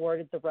being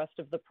awarded the rest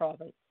of the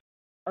province.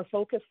 Our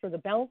focus for the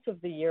balance of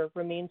the year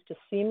remains to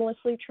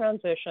seamlessly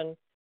transition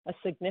a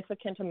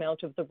significant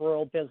amount of the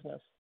rural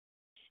business.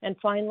 And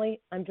finally,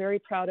 I'm very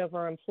proud of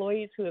our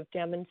employees who have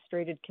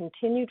demonstrated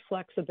continued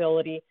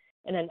flexibility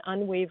and an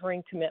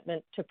unwavering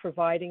commitment to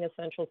providing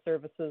essential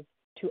services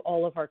to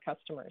all of our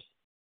customers.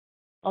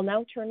 I'll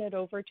now turn it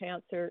over to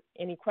answer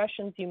any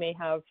questions you may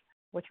have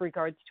with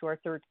regards to our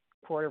third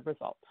quarter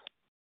results.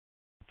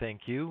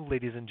 Thank you.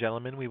 Ladies and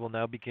gentlemen, we will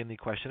now begin the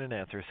question and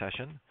answer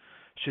session.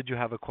 Should you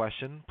have a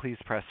question, please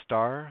press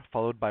star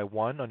followed by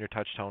 1 on your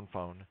touch-tone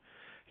phone.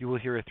 You will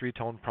hear a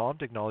 3-tone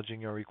prompt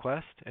acknowledging your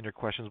request, and your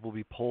questions will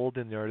be polled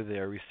in the order they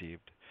are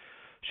received.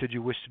 Should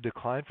you wish to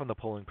decline from the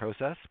polling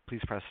process,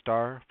 please press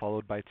star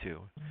followed by 2.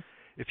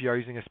 If you are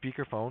using a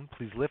speakerphone,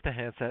 please lift the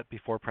handset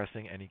before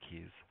pressing any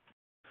keys.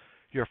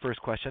 Your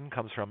first question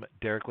comes from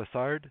Derek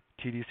Lessard,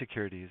 TD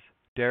Securities.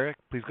 Derek,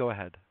 please go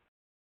ahead.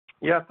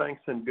 Yeah,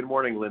 thanks, and good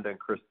morning, Linda and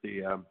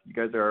Christy. You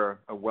guys are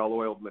a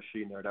well-oiled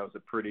machine there. That was a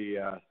pretty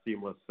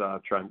seamless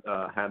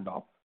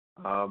handoff.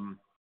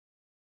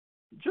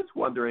 Just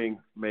wondering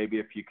maybe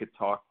if you could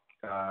talk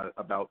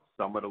about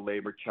some of the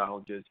labor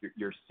challenges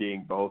you're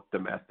seeing both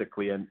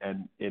domestically and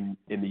in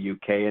the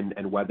UK,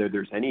 and whether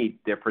there's any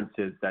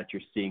differences that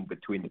you're seeing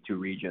between the two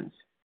regions.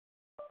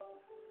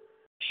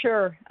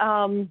 Sure.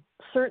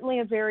 Certainly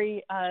a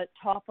very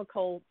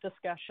topical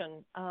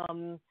discussion.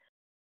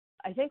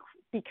 I think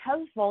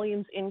because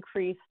volumes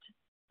increased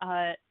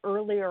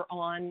earlier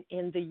on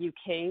in the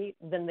UK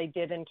than they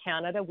did in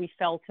Canada, we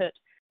felt it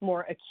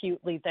more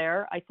acutely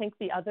there. I think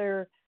the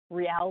other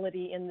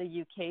reality in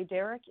the UK,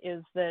 Derek,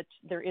 is that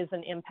there is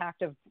an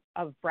impact of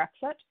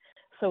Brexit.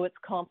 So it's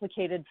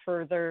complicated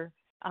further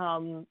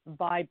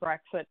by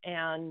Brexit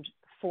and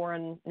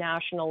foreign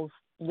nationals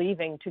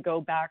leaving to go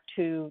back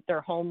to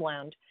their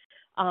homeland.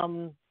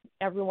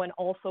 Everyone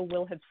also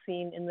will have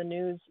seen in the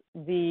news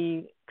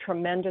the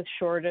tremendous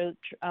shortage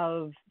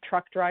of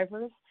truck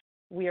drivers.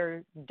 We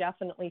are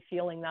definitely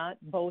feeling that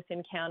both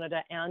in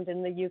Canada and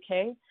in the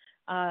UK,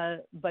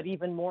 but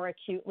even more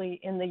acutely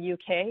in the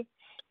UK.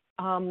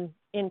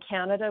 In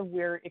Canada,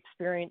 we're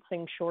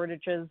experiencing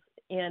shortages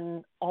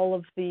in all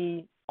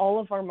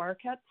of our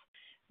markets,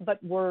 but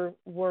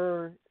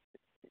we're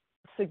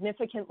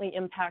significantly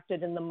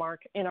impacted in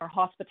our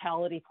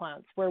hospitality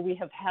plants, where we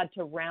have had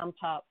to ramp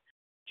up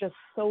just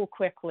so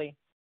quickly.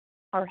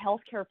 Our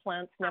healthcare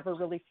plants never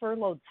really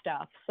furloughed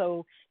staff,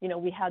 so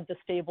we had the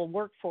stable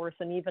workforce,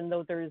 and even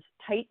though there's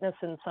tightness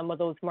in some of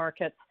those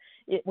markets,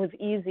 it was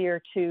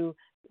easier to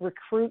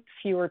recruit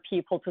fewer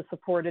people to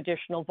support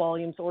additional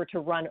volumes or to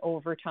run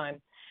overtime.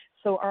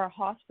 So our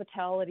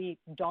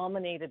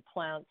hospitality-dominated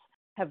plants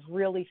have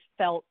really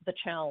felt the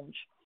challenge.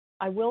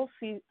 I will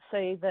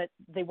say that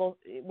it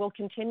will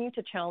continue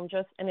to challenge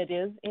us, and it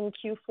is in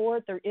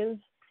Q4. There is,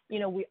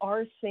 we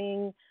are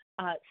seeing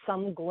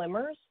some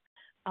glimmers,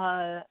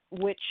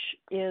 which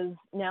is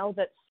now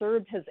that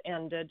CERB has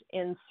ended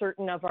in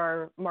certain of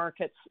our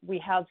markets, we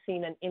have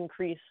seen an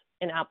increase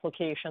in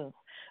applications.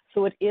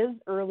 So it is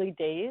early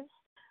days.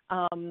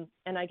 And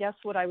I guess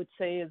what I would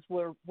say is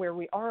where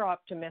we are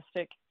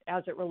optimistic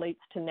as it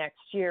relates to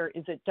next year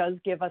is it does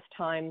give us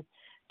time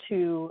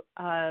to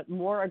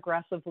more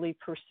aggressively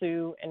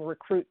pursue and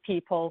recruit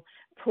people,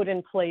 put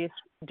in place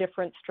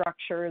different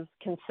structures,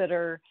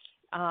 consider,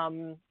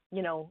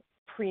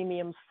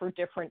 premiums for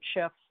different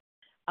shifts,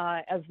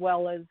 as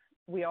well as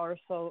we are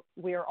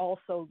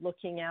also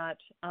looking at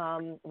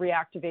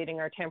reactivating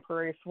our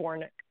temporary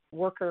foreign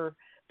worker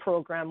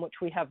program, which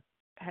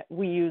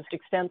we used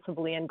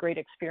extensively and great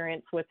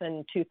experience with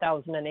in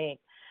 2008.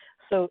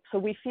 So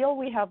we feel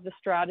we have the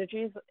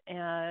strategies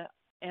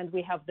and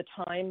we have the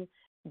time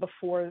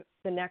before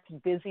the next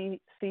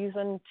busy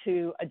season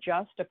to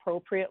adjust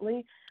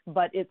appropriately,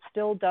 but it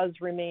still does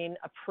remain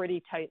a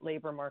pretty tight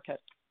labor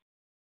market.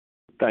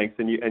 Thanks,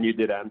 and you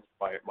did answer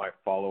my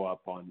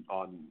follow-up on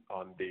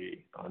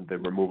the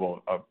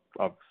removal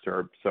of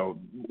CERB. So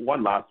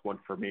one last one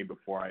for me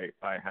before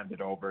I hand it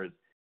over is,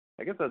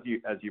 I guess as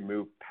you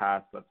move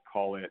past, let's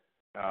call it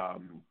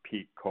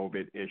peak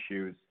COVID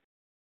issues,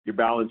 your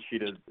balance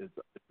sheet is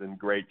in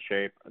great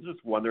shape. I was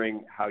just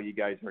wondering how you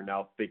guys are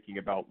now thinking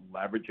about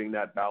leveraging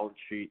that balance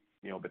sheet,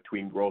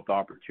 between growth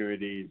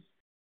opportunities,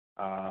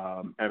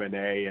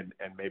 M&A, and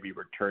maybe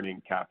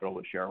returning capital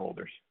to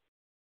shareholders.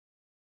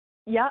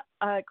 Yeah,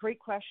 great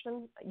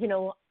question.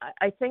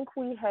 I think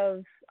we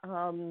have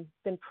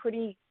been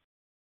pretty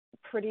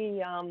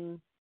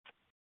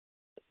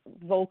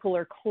vocal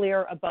or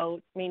clear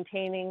about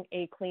maintaining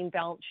a clean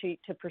balance sheet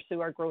to pursue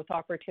our growth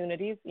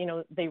opportunities.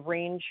 They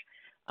range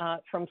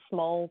from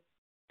small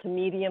to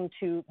medium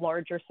to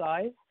larger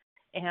size,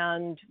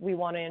 and we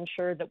want to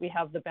ensure that we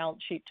have the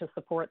balance sheet to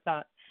support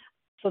that.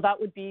 So that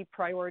would be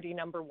priority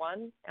number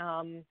one.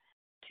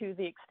 To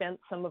the extent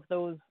some of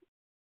those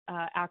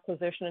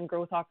acquisition and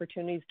growth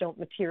opportunities don't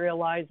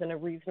materialize in a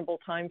reasonable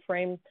time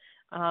frame,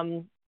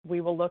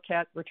 we will look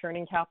at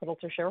returning capital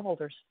to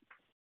shareholders.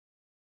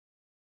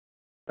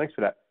 Thanks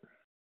for that.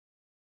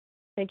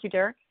 Thank you,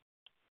 Derek.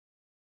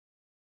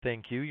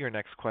 Thank you. Your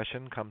next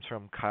question comes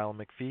from Kyle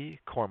McPhee,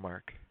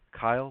 Cormark.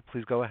 Kyle,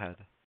 please go ahead.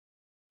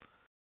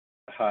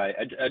 Hi.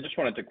 I just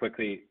wanted to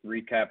quickly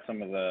recap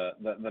some of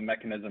the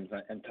mechanisms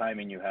and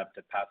timing you have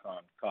to pass on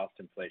cost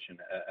inflation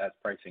as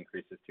price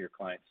increases to your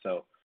clients.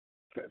 So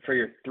for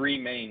your three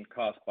main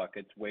cost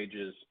buckets,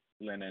 wages,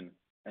 linen,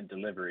 and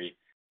delivery,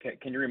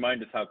 can you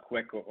remind us how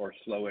quick or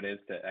slow it is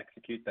to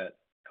execute that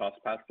cost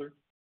pass-through?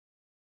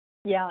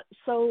 Yeah,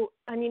 so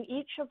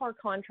each of our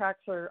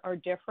contracts are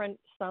different.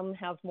 Some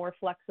have more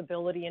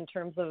flexibility in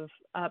terms of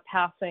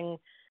passing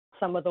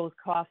some of those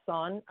costs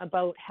on.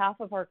 About half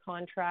of our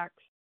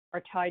contracts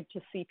are tied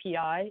to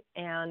CPI,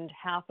 and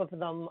half of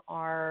them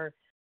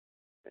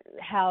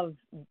have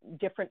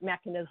different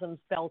mechanisms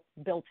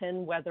built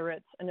in, whether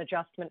it's an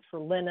adjustment for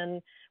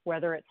linen,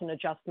 whether it's an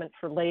adjustment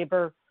for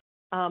labor.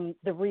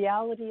 The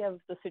reality of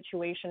the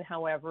situation,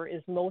 however,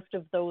 is most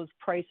of those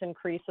price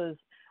increases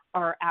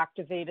are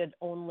activated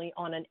only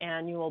on an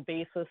annual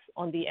basis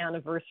on the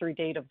anniversary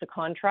date of the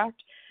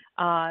contract.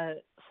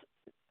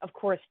 Of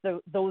course,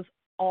 those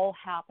all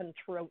happen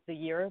throughout the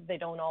year. They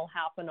don't all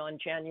happen on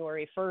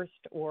January 1st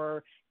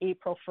or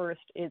April 1st.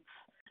 It's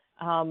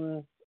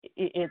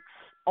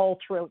all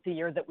throughout the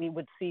year that we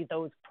would see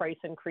those price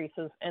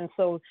increases. And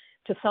so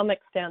to some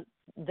extent,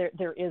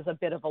 there is a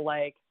bit of a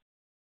lag.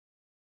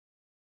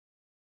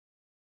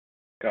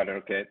 Got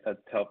it. Okay, that's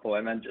helpful.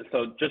 And then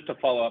just to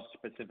follow up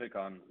specific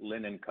on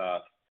linen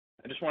costs,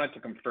 I just wanted to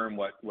confirm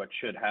what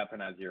should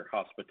happen as your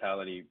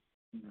hospitality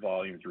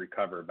volumes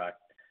recover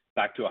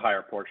back to a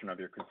higher portion of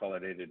your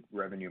consolidated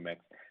revenue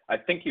mix. I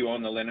think you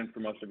own the linen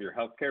for most of your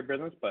healthcare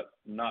business, but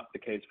not the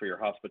case for your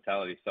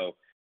hospitality. So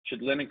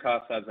should linen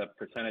costs as a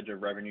percentage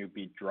of revenue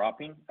be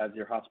dropping as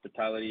your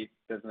hospitality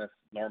business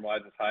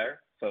normalizes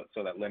higher,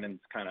 so that linen's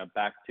kind of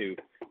back to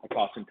a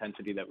cost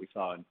intensity that we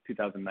saw in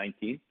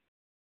 2019?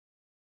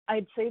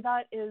 I'd say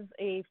that is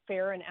a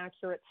fair and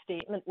accurate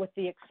statement, with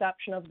the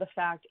exception of the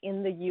fact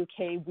in the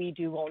UK we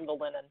do own the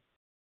linen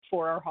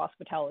for our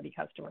hospitality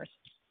customers.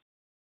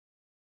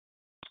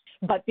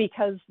 But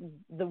because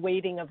the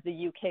weighting of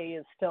the UK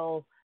is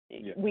still,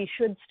 we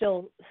should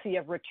still see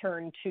a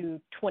return to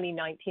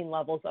 2019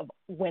 levels of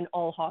when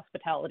all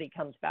hospitality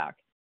comes back.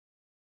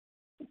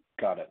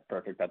 Got it.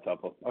 Perfect. That's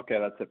helpful. Okay,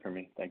 that's it for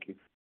me. Thank you.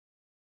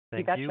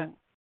 Thank you.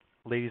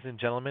 Ladies and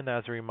gentlemen,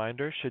 as a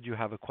reminder, should you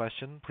have a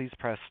question, please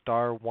press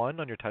star 1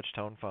 on your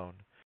touch-tone phone.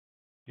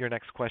 Your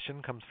next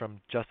question comes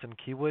from Justin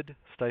Keywood,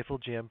 Stifel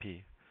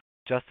GMP.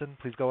 Justin,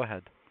 please go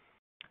ahead.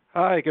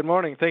 Hi, good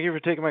morning. Thank you for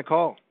taking my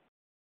call.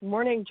 Good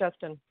morning,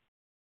 Justin.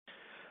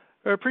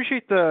 I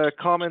appreciate the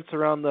comments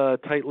around the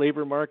tight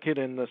labor market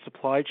and the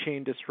supply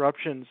chain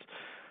disruptions.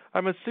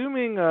 I'm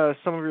assuming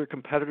some of your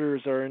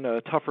competitors are in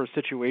a tougher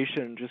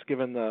situation, just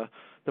given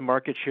the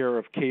market share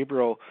of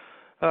K-Bro.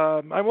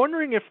 I'm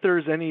wondering if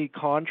there's any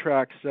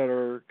contracts that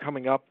are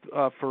coming up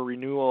for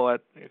renewal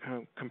at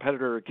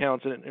competitor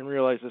accounts, and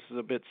realize this is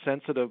a bit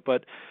sensitive,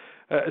 but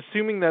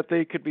assuming that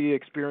they could be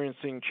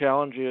experiencing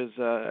challenges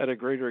at a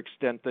greater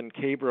extent than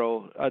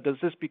K-Bro, does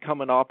this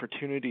become an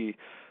opportunity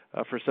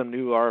for some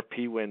new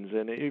RFP wins?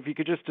 And if you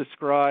could just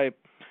describe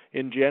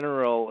in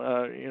general,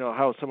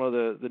 how some of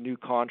the new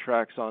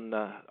contracts on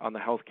the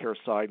healthcare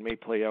side may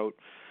play out,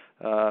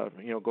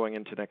 going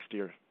into next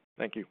year.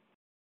 Thank you.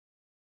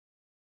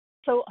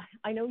 So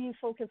I know you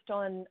focused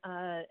on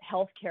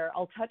healthcare.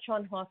 I'll touch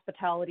on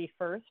hospitality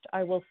first.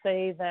 I will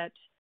say that,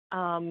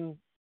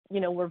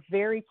 we're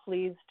very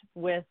pleased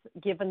with,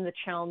 given the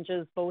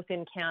challenges both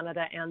in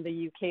Canada and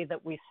the UK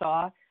that we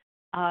saw,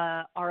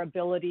 our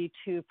ability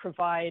to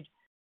provide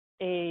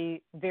a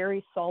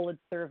very solid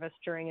service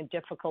during a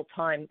difficult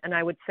time. And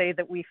I would say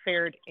that we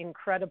fared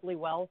incredibly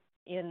well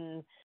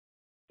in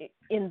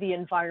the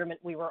environment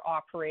we were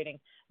operating.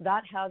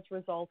 That has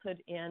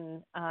resulted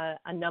in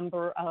a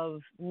number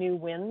of new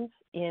wins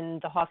in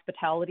the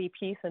hospitality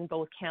piece in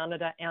both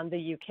Canada and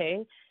the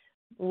UK,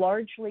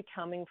 largely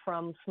coming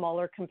from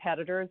smaller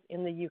competitors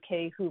in the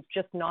UK who've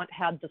just not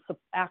had the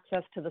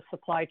access to the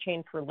supply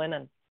chain for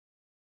linen.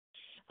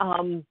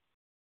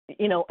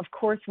 Of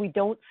course, we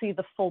don't see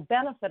the full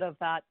benefit of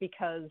that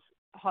because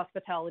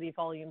hospitality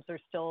volumes are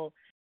still,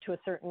 to a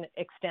certain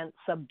extent,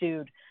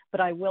 subdued. But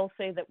I will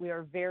say that we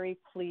are very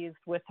pleased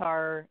with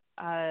our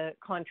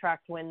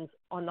contract wins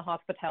on the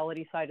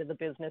hospitality side of the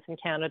business in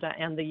Canada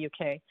and the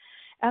UK.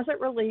 As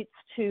it relates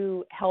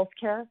to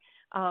healthcare,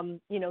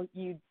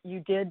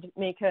 you did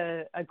make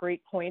a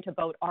great point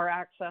about our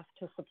access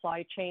to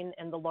supply chain,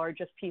 and the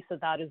largest piece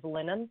of that is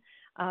linen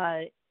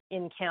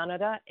in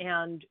Canada.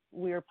 And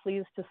we're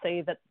pleased to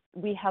say that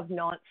we have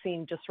not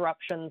seen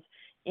disruptions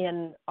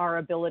in our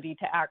ability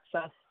to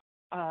access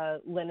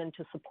linen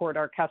to support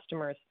our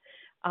customers.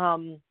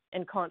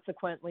 And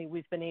consequently,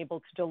 we've been able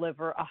to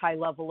deliver a high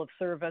level of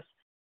service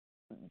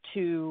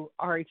to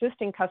our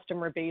existing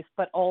customer base,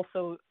 but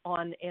also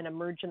on an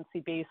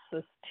emergency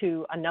basis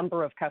to a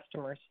number of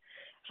customers.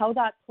 How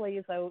that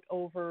plays out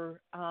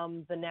over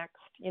the next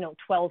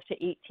 12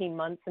 to 18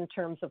 months in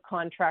terms of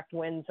contract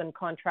wins and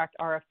contract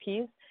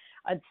RFPs,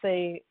 I'd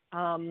say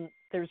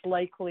there's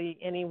likely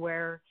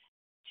anywhere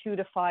 $2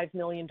 to $5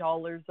 million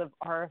of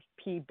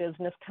RFP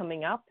business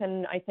coming up,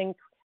 and I think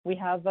we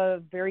have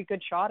a very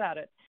good shot at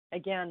it.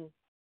 Again,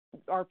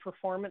 our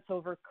performance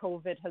over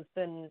COVID has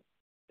been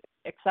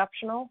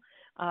exceptional.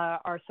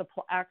 Our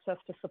access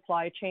to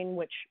supply chain,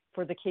 which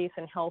for the case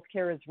in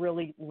healthcare is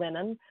really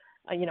linen,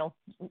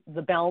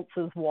 the balance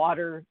is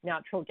water,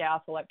 natural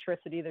gas,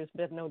 electricity. There's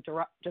been no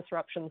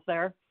disruptions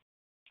there.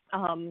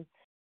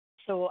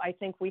 So I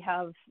think we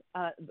have,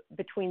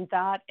 between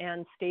that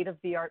and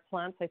state-of-the-art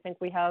plants, I think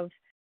we have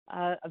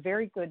a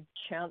very good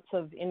chance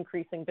of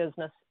increasing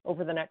business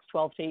over the next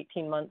 12 to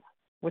 18 months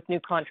with new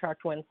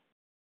contract wins.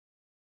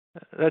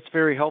 That's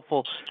very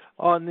helpful.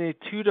 On the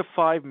 $2 to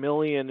 $5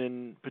 million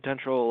in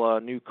potential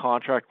new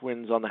contract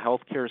wins on the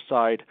healthcare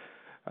side,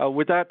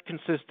 would that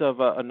consist of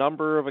a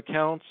number of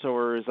accounts,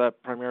 or is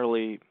that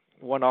primarily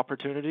one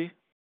opportunity?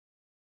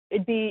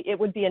 It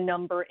would be a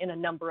number in a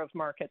number of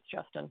markets,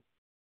 Justin.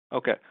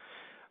 Okay.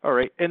 All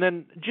right. And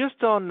then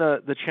just on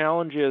the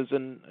challenges,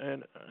 and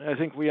I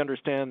think we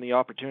understand the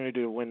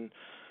opportunity to win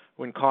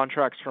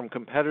contracts from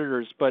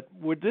competitors, but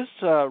would this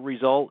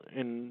result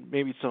in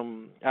maybe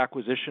some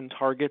acquisition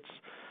targets,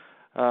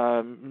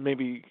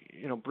 maybe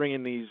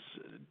bringing these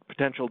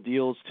potential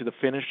deals to the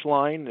finish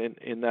line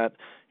in that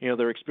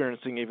they're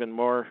experiencing even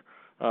more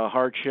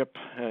hardship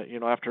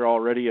after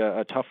already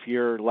a tough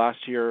year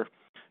last year?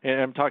 And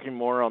I'm talking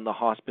more on the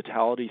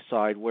hospitality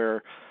side,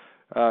 where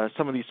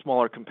some of these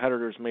smaller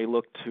competitors may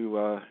look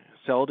to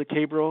sell to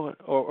K-Bro,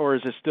 or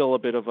is this still a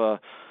bit of a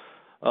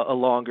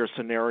longer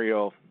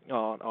scenario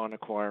on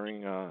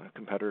acquiring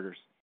competitors?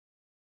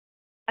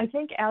 I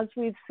think as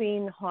we've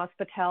seen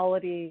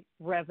hospitality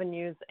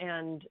revenues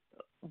and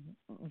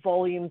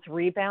volumes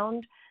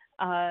rebound,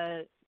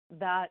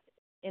 that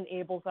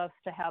enables us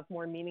to have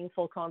more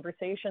meaningful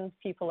conversations.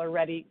 People are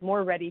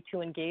more ready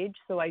to engage.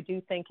 So I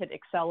do think it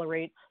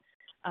accelerates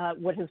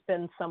what has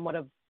been somewhat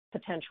of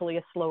potentially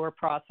a slower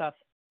process.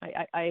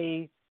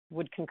 I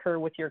would concur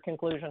with your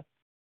conclusion.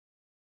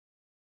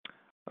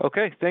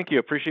 Okay, thank you.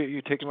 Appreciate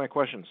you taking my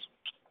questions.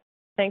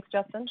 Thanks,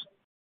 Justin.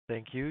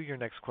 Thank you. Your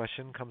next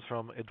question comes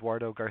from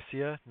Eduardo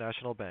Garcia,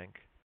 National Bank.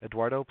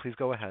 Eduardo, please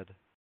go ahead.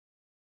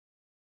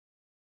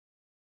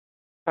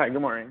 Hi,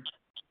 good morning.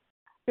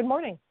 Good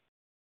morning.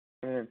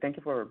 Thank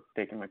you for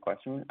taking my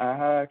question.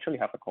 I actually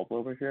have a couple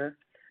over here.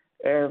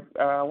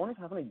 I wanted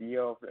to have an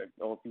idea of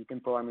if you can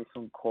provide me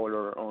some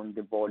color on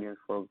the volumes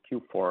for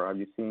Q4. Have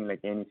you seen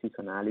any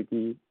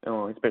seasonality,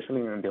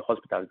 especially in the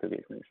hospitality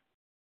business?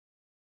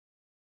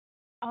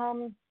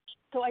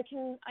 So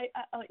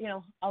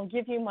I'll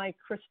give you my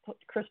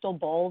crystal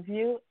ball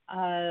view.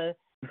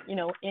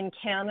 In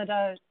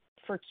Canada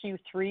for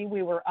Q3,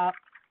 we were up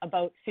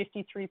about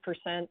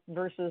 53%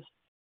 versus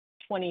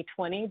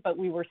 2020, but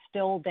we were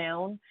still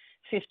down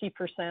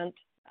 50%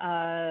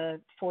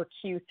 for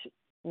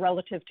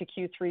relative to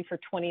Q3 for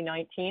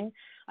 2019.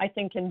 I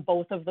think in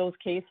both of those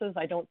cases,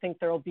 I don't think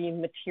there will be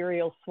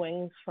material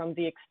swings from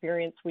the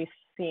experience we've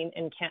seen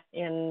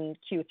in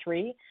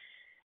Q3.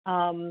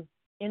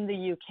 In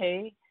the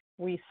UK,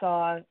 we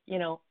saw,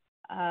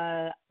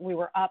 we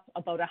were up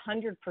about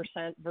 100%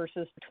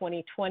 versus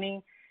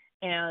 2020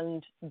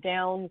 and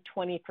down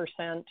 20%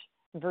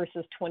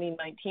 versus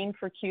 2019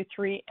 for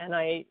Q3, and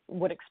I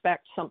would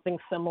expect something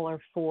similar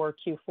for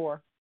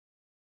Q4.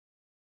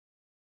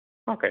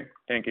 Okay,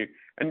 thank you.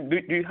 And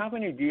do you have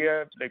any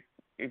idea,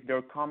 if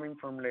they're coming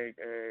from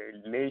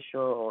leisure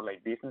or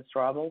business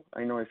travel?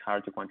 I know it's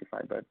hard to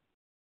quantify, but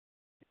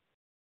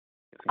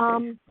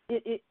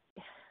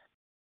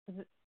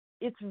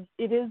it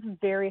is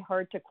very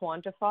hard to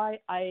quantify.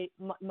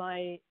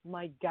 My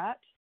gut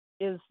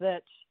is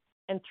that,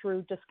 and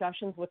through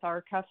discussions with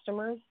our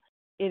customers,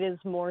 it is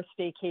more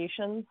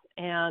staycations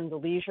and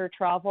leisure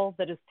travel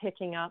that is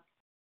picking up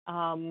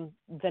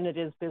than it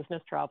is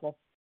business travel.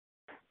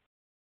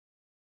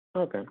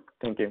 Okay,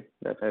 thank you.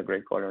 That's a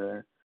great color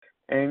there.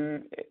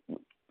 And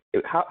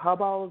how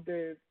about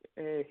the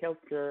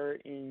healthcare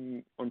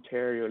in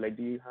Ontario?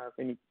 Do you have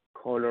any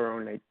color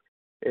on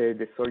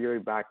the surgery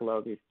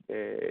backlog? Is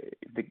it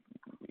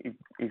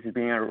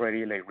being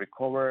already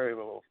recovered,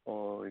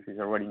 or is it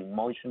already in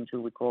motion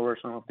to recover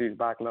some of these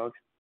backlogs?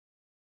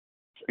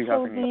 Do you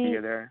have any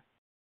idea there?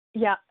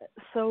 Yeah.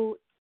 So,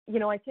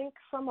 I think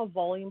from a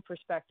volume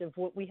perspective,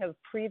 what we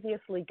have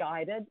previously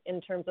guided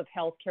in terms of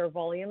healthcare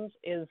volumes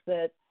is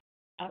that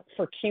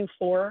for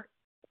Q4,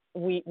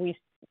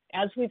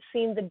 as we've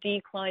seen the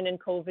decline in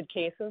COVID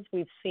cases,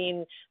 we've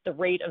seen the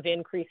rate of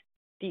increased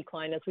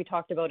decline, as we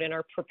talked about in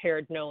our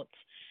prepared remarks.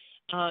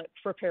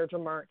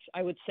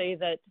 I would say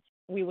that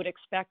we would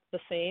expect the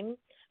same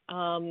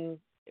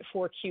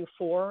for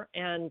Q4.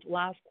 And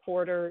last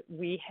quarter,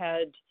 we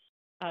had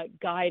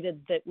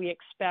guided that we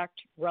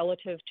expect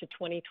relative to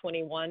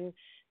 2021,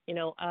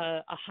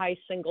 a high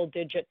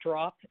single-digit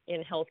drop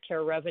in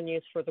healthcare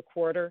revenues for the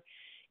quarter.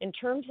 In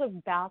terms of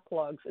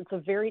backlogs, it's a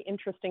very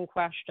interesting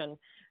question.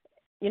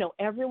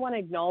 Everyone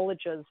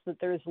acknowledges that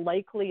there's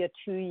likely a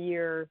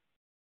 2-year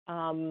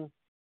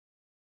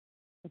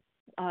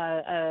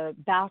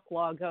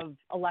backlog of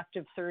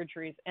elective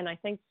surgeries. And I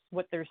think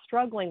what they're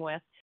struggling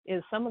with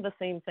is some of the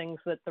same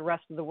things that the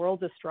rest of the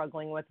world is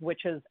struggling with,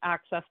 which is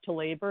access to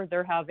labor.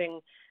 They're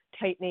having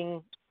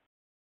tightening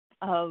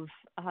of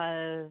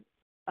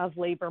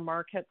labor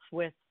markets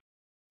with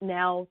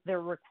now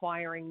they're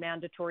requiring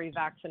mandatory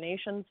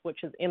vaccinations, which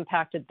has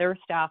impacted their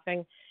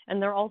staffing.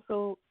 And they're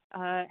also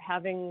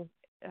having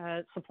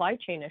supply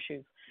chain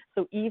issues.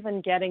 So even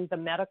getting the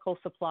medical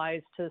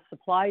supplies to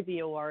supply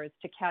the ORs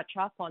to catch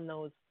up on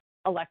those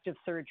elective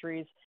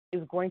surgeries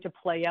is going to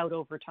play out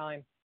over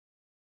time.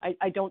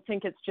 I don't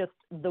think it's just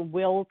the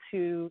will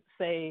to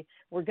say,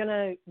 we're going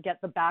to get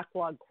the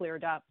backlog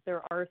cleared up.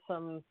 There are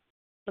some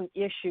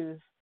issues,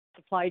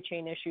 supply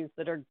chain issues,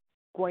 that are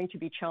going to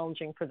be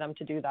challenging for them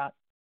to do that.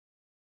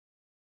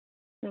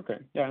 Okay,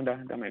 yeah,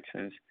 that makes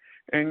sense.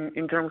 And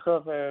in terms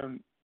of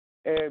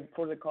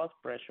for the cost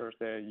pressures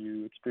that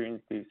you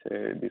experienced this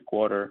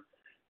quarter,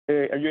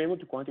 are you able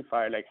to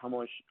quantify like how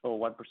much or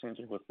what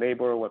percentage was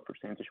labor, what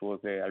percentage was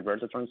the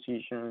Alberta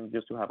transition,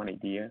 just to have an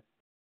idea?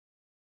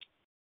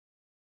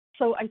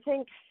 So I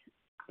think,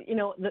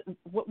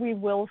 what we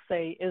will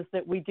say is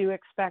that we do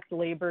expect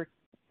labor,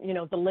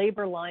 the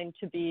labor line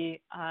to be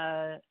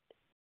under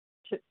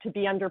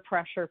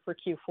pressure for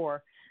Q4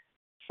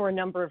 for a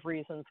number of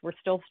reasons. We're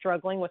still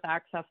struggling with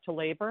access to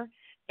labor,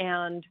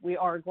 and we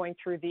are going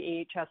through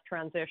the AHS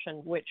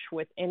transition, which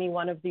with any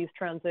one of these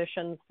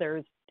transitions,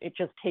 it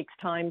just takes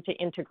time to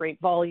integrate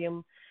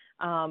volume,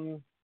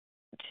 to,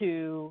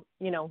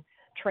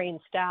 train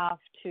staff,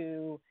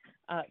 to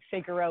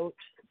figure out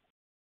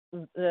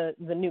the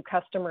new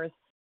customers.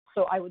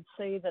 So I would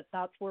say that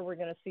that's where we're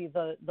going to see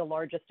the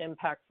largest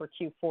impact for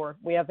Q4.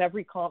 We have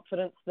every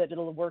confidence that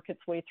it'll work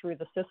its way through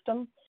the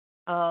system,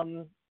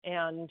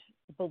 and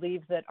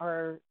believe that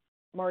our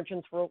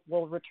margins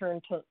will return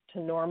to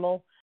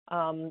normal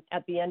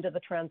at the end of the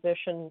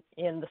transition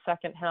in the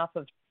second half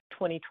of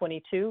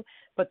 2022,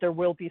 but there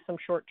will be some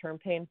short-term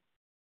pain.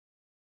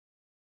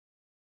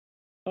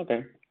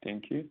 Okay,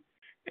 thank you.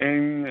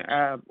 And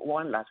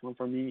one last one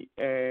for me.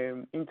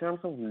 In terms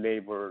of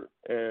labor,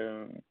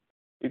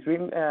 it's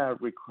been a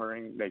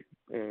recurring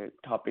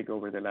topic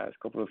over the last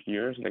couple of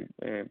years,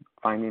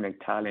 finding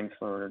talent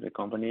for the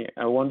company.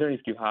 I wonder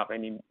if you have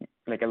any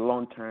a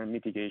long-term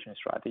mitigation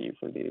strategy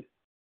for this.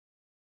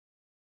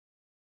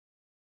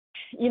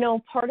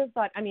 Part of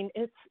that,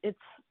 it's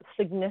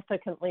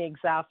significantly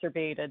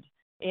exacerbated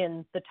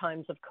in the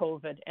times of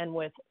COVID and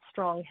with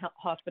strong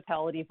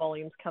hospitality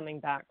volumes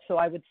coming back. So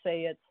I would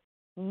say it's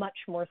much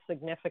more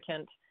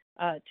significant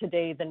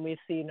today than we've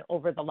seen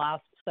over the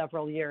last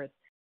several years.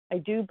 I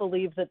do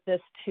believe that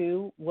this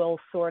too will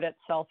sort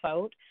itself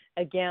out.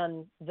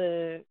 Again,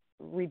 the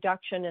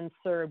reduction in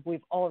CERB,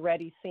 we've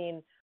already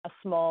seen a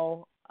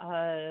small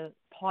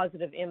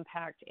positive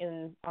impact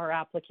in our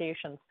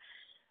applications.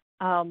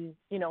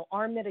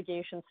 Our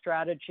mitigation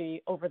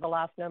strategy over the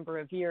last number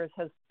of years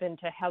has been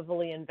to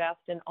heavily invest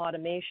in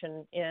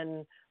automation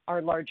in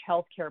our large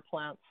healthcare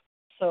plants.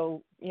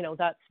 So,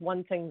 that's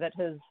one thing that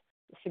has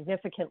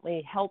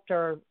significantly helped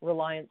our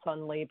reliance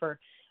on labor.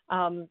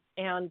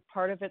 And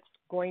part of it's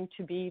going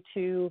to be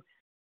to,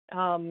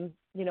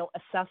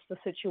 assess the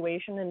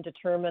situation and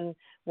determine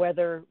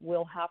whether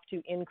we'll have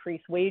to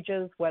increase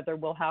wages, whether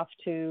we'll have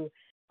to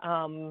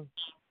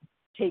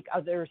take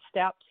other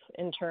steps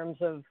in terms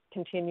of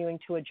continuing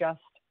to adjust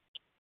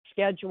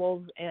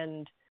schedules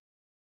and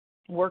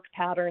work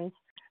patterns.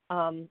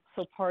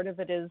 So part of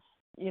it is,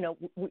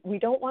 we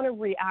don't want to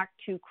react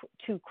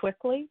too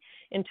quickly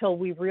until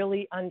we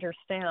really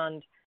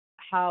understand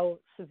how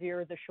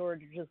severe the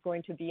shortage is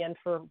going to be and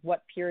for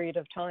what period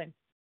of time.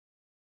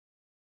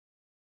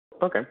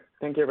 Okay.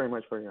 Thank you very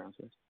much for your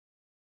answers.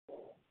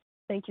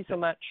 Thank you so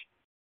much.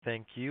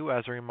 Thank you.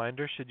 As a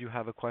reminder, should you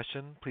have a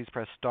question, please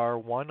press star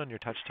 1 on your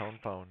touch-tone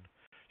phone.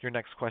 Your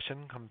next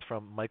question comes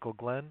from Michael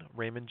Glenn,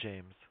 Raymond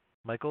James.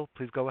 Michael,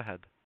 please go ahead.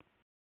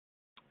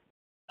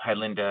 Hi,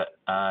 Linda.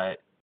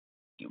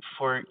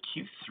 For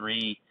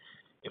Q3,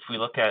 if we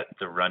look at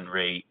the run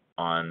rate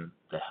on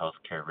the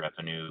healthcare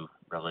revenue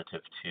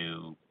relative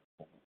to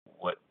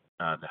what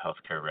the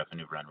healthcare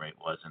revenue run rate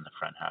was in the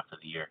front half of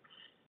the year,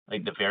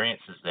 the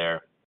variances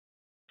there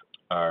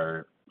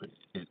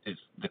is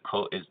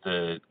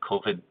the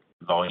COVID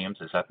volumes,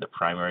 is that the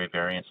primary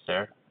variance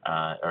there?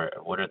 Or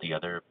what are the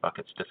other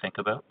buckets to think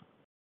about?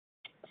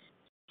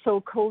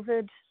 So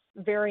COVID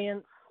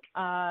variance,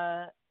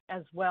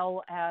 as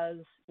well as,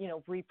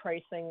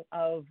 repricing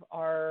of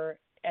our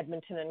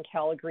Edmonton and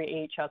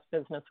Calgary AHS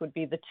business would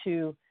be the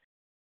two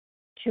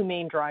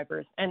main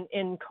drivers. And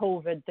in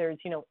COVID, there's,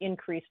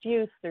 increased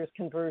use, there's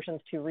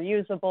conversions to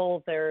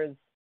reusable, there's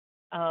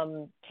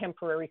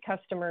temporary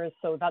customers,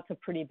 so that's a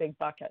pretty big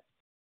bucket.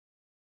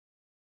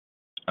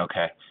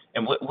 Okay.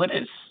 And what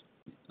is,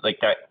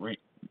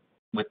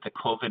 with the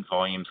COVID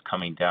volumes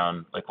coming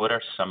down, what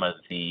are some of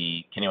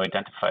the, can you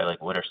identify,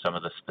 what are some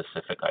of the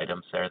specific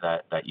items there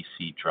that you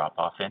see drop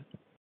off in?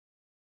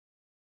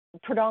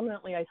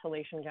 Predominantly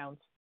isolation gowns,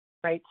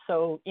 right?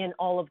 So in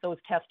all of those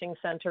testing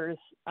centers,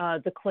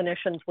 the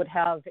clinicians would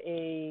have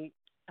a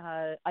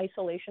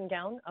isolation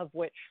gown, of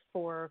which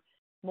for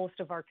most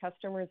of our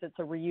customers, it's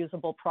a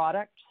reusable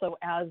product. So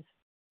as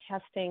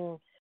testing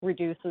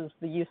reduces,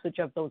 the usage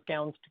of those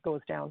gowns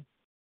goes down.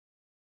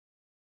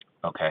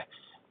 Okay.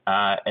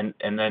 And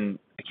then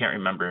I can't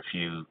remember if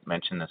you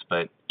mentioned this,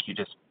 but can you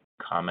just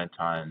comment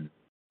on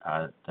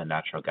the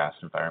natural gas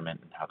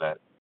environment and how that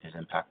is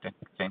impacting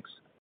things?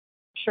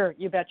 Sure,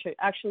 you betcha.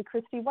 Actually,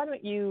 Christy, why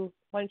don't you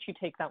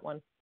take that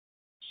one?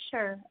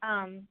 Sure.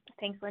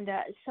 Thanks,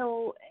 Linda.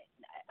 So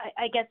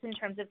I guess in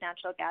terms of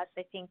natural gas,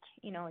 I think,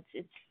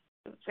 it's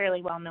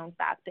fairly well known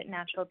fact that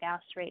natural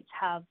gas rates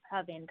have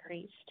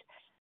increased.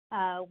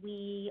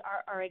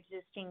 Our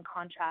existing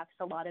contracts,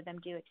 a lot of them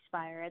do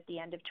expire at the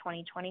end of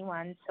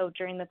 2021. So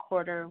during the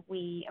quarter,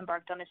 we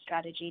embarked on a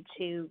strategy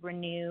to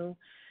renew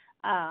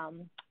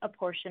a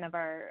portion of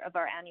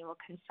our annual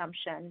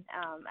consumption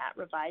at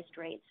revised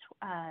rates,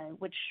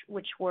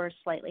 which were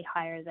slightly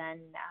higher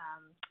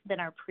than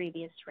our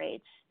previous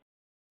rates.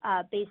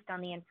 based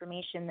on the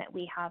information that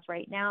we have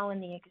right now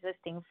and the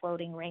existing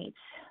floating rates,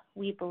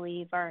 we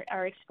believe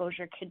our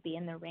exposure could be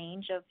in the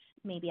range of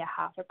maybe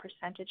 0.5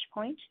 percentage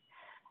point.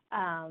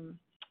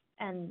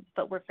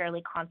 But we're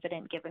fairly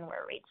confident, given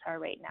where rates are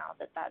right now,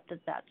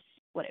 that's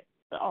what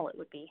all it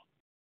would be.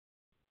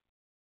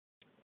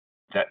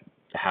 That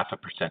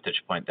 0.5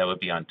 percentage point, that would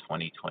be on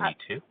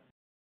 2022?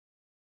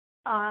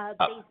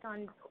 Based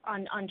on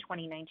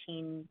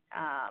 2019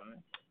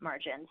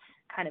 margins,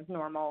 kind of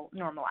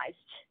normalized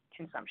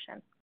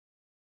consumption.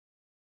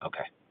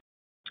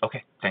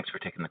 Okay. Thanks for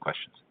taking the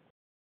questions.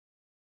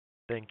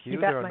 Thank you.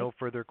 There are no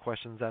further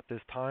questions at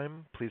this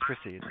time. Please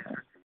proceed.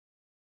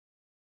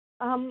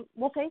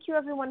 Well, thank you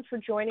everyone for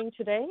joining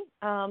today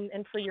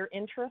and for your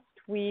interest.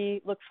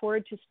 We look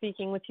forward to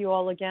speaking with you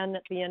all again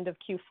at the end of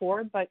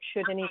Q4, but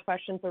should any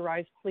questions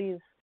arise, please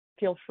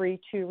feel free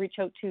to reach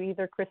out to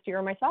either Christy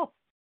or myself.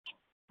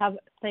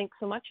 Thanks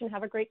so much and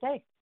have a great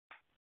day.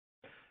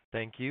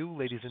 Thank you.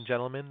 Ladies and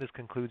gentlemen, this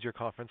concludes your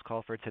conference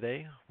call for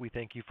today. We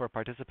thank you for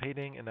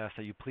participating and ask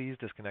that you please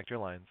disconnect your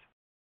lines.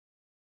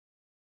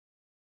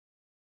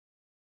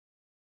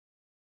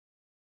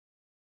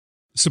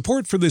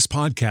 Support for this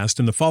podcast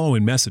and the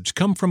following message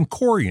come from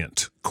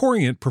Corient.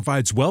 Corient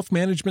provides wealth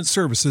management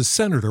services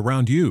centered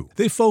around you.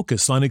 They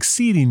focus on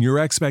exceeding your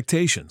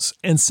expectations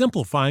and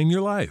simplifying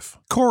your life.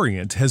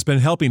 Corient has been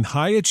helping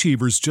high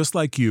achievers just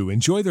like you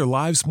enjoy their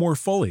lives more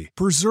fully,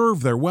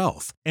 preserve their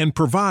wealth, and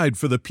provide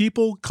for the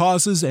people,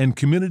 causes, and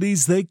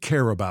communities they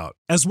care about.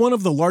 As one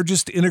of the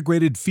largest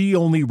integrated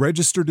fee-only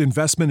registered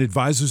investment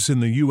advisors in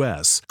the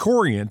U.S.,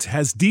 Corient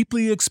has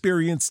deeply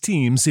experienced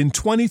teams in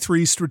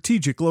 23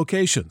 strategic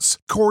locations.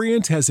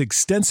 Corient has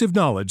extensive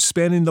knowledge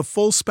spanning the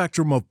full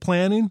spectrum of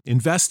planning,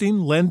 investing,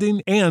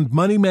 lending, and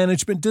money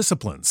management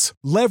disciplines.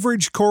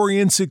 Leverage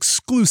Corient's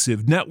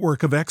exclusive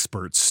network of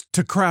experts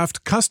to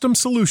craft custom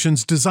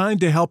solutions designed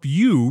to help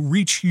you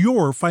reach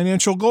your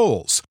financial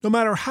goals, no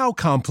matter how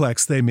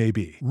complex they may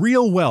be.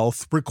 Real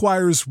wealth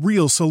requires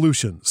real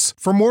solutions.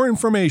 For more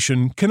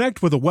information,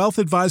 connect with a wealth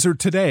advisor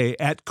today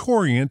at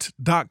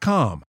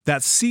Corient.com.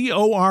 That's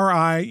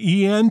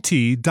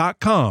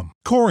Corient.com.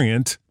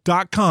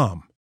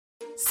 Corient.com.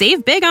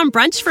 Save big on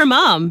brunch for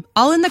mom,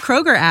 all in the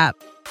Kroger app.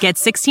 Get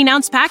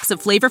 16-ounce packs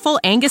of flavorful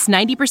Angus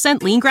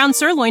 90% lean ground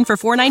sirloin for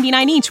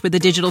 $4.99 each with a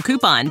digital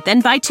coupon. Then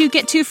buy 2,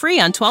 get 2 free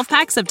on 12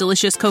 packs of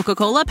delicious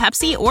Coca-Cola,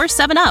 Pepsi, or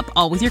 7-Up,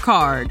 all with your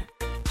card.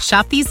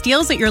 Shop these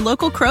deals at your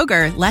local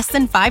Kroger, less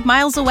than 5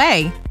 miles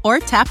away. Or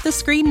tap the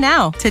screen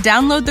now to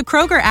download the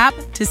Kroger app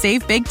to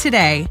save big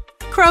today.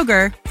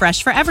 Kroger,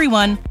 fresh for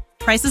everyone.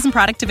 Prices and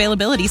product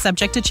availability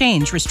subject to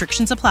change.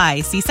 Restrictions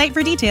apply. See site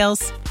for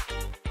details.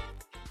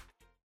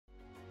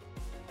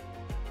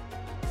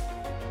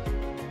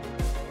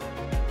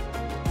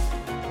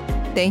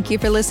 Thank you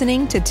for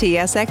listening to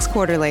TSX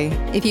Quarterly.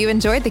 If you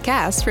enjoyed the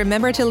cast,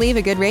 remember to leave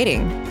a good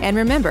rating. And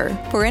remember,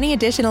 for any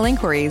additional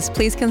inquiries,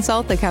 please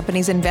consult the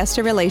company's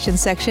investor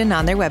relations section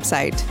on their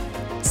website.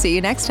 See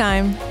you next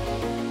time.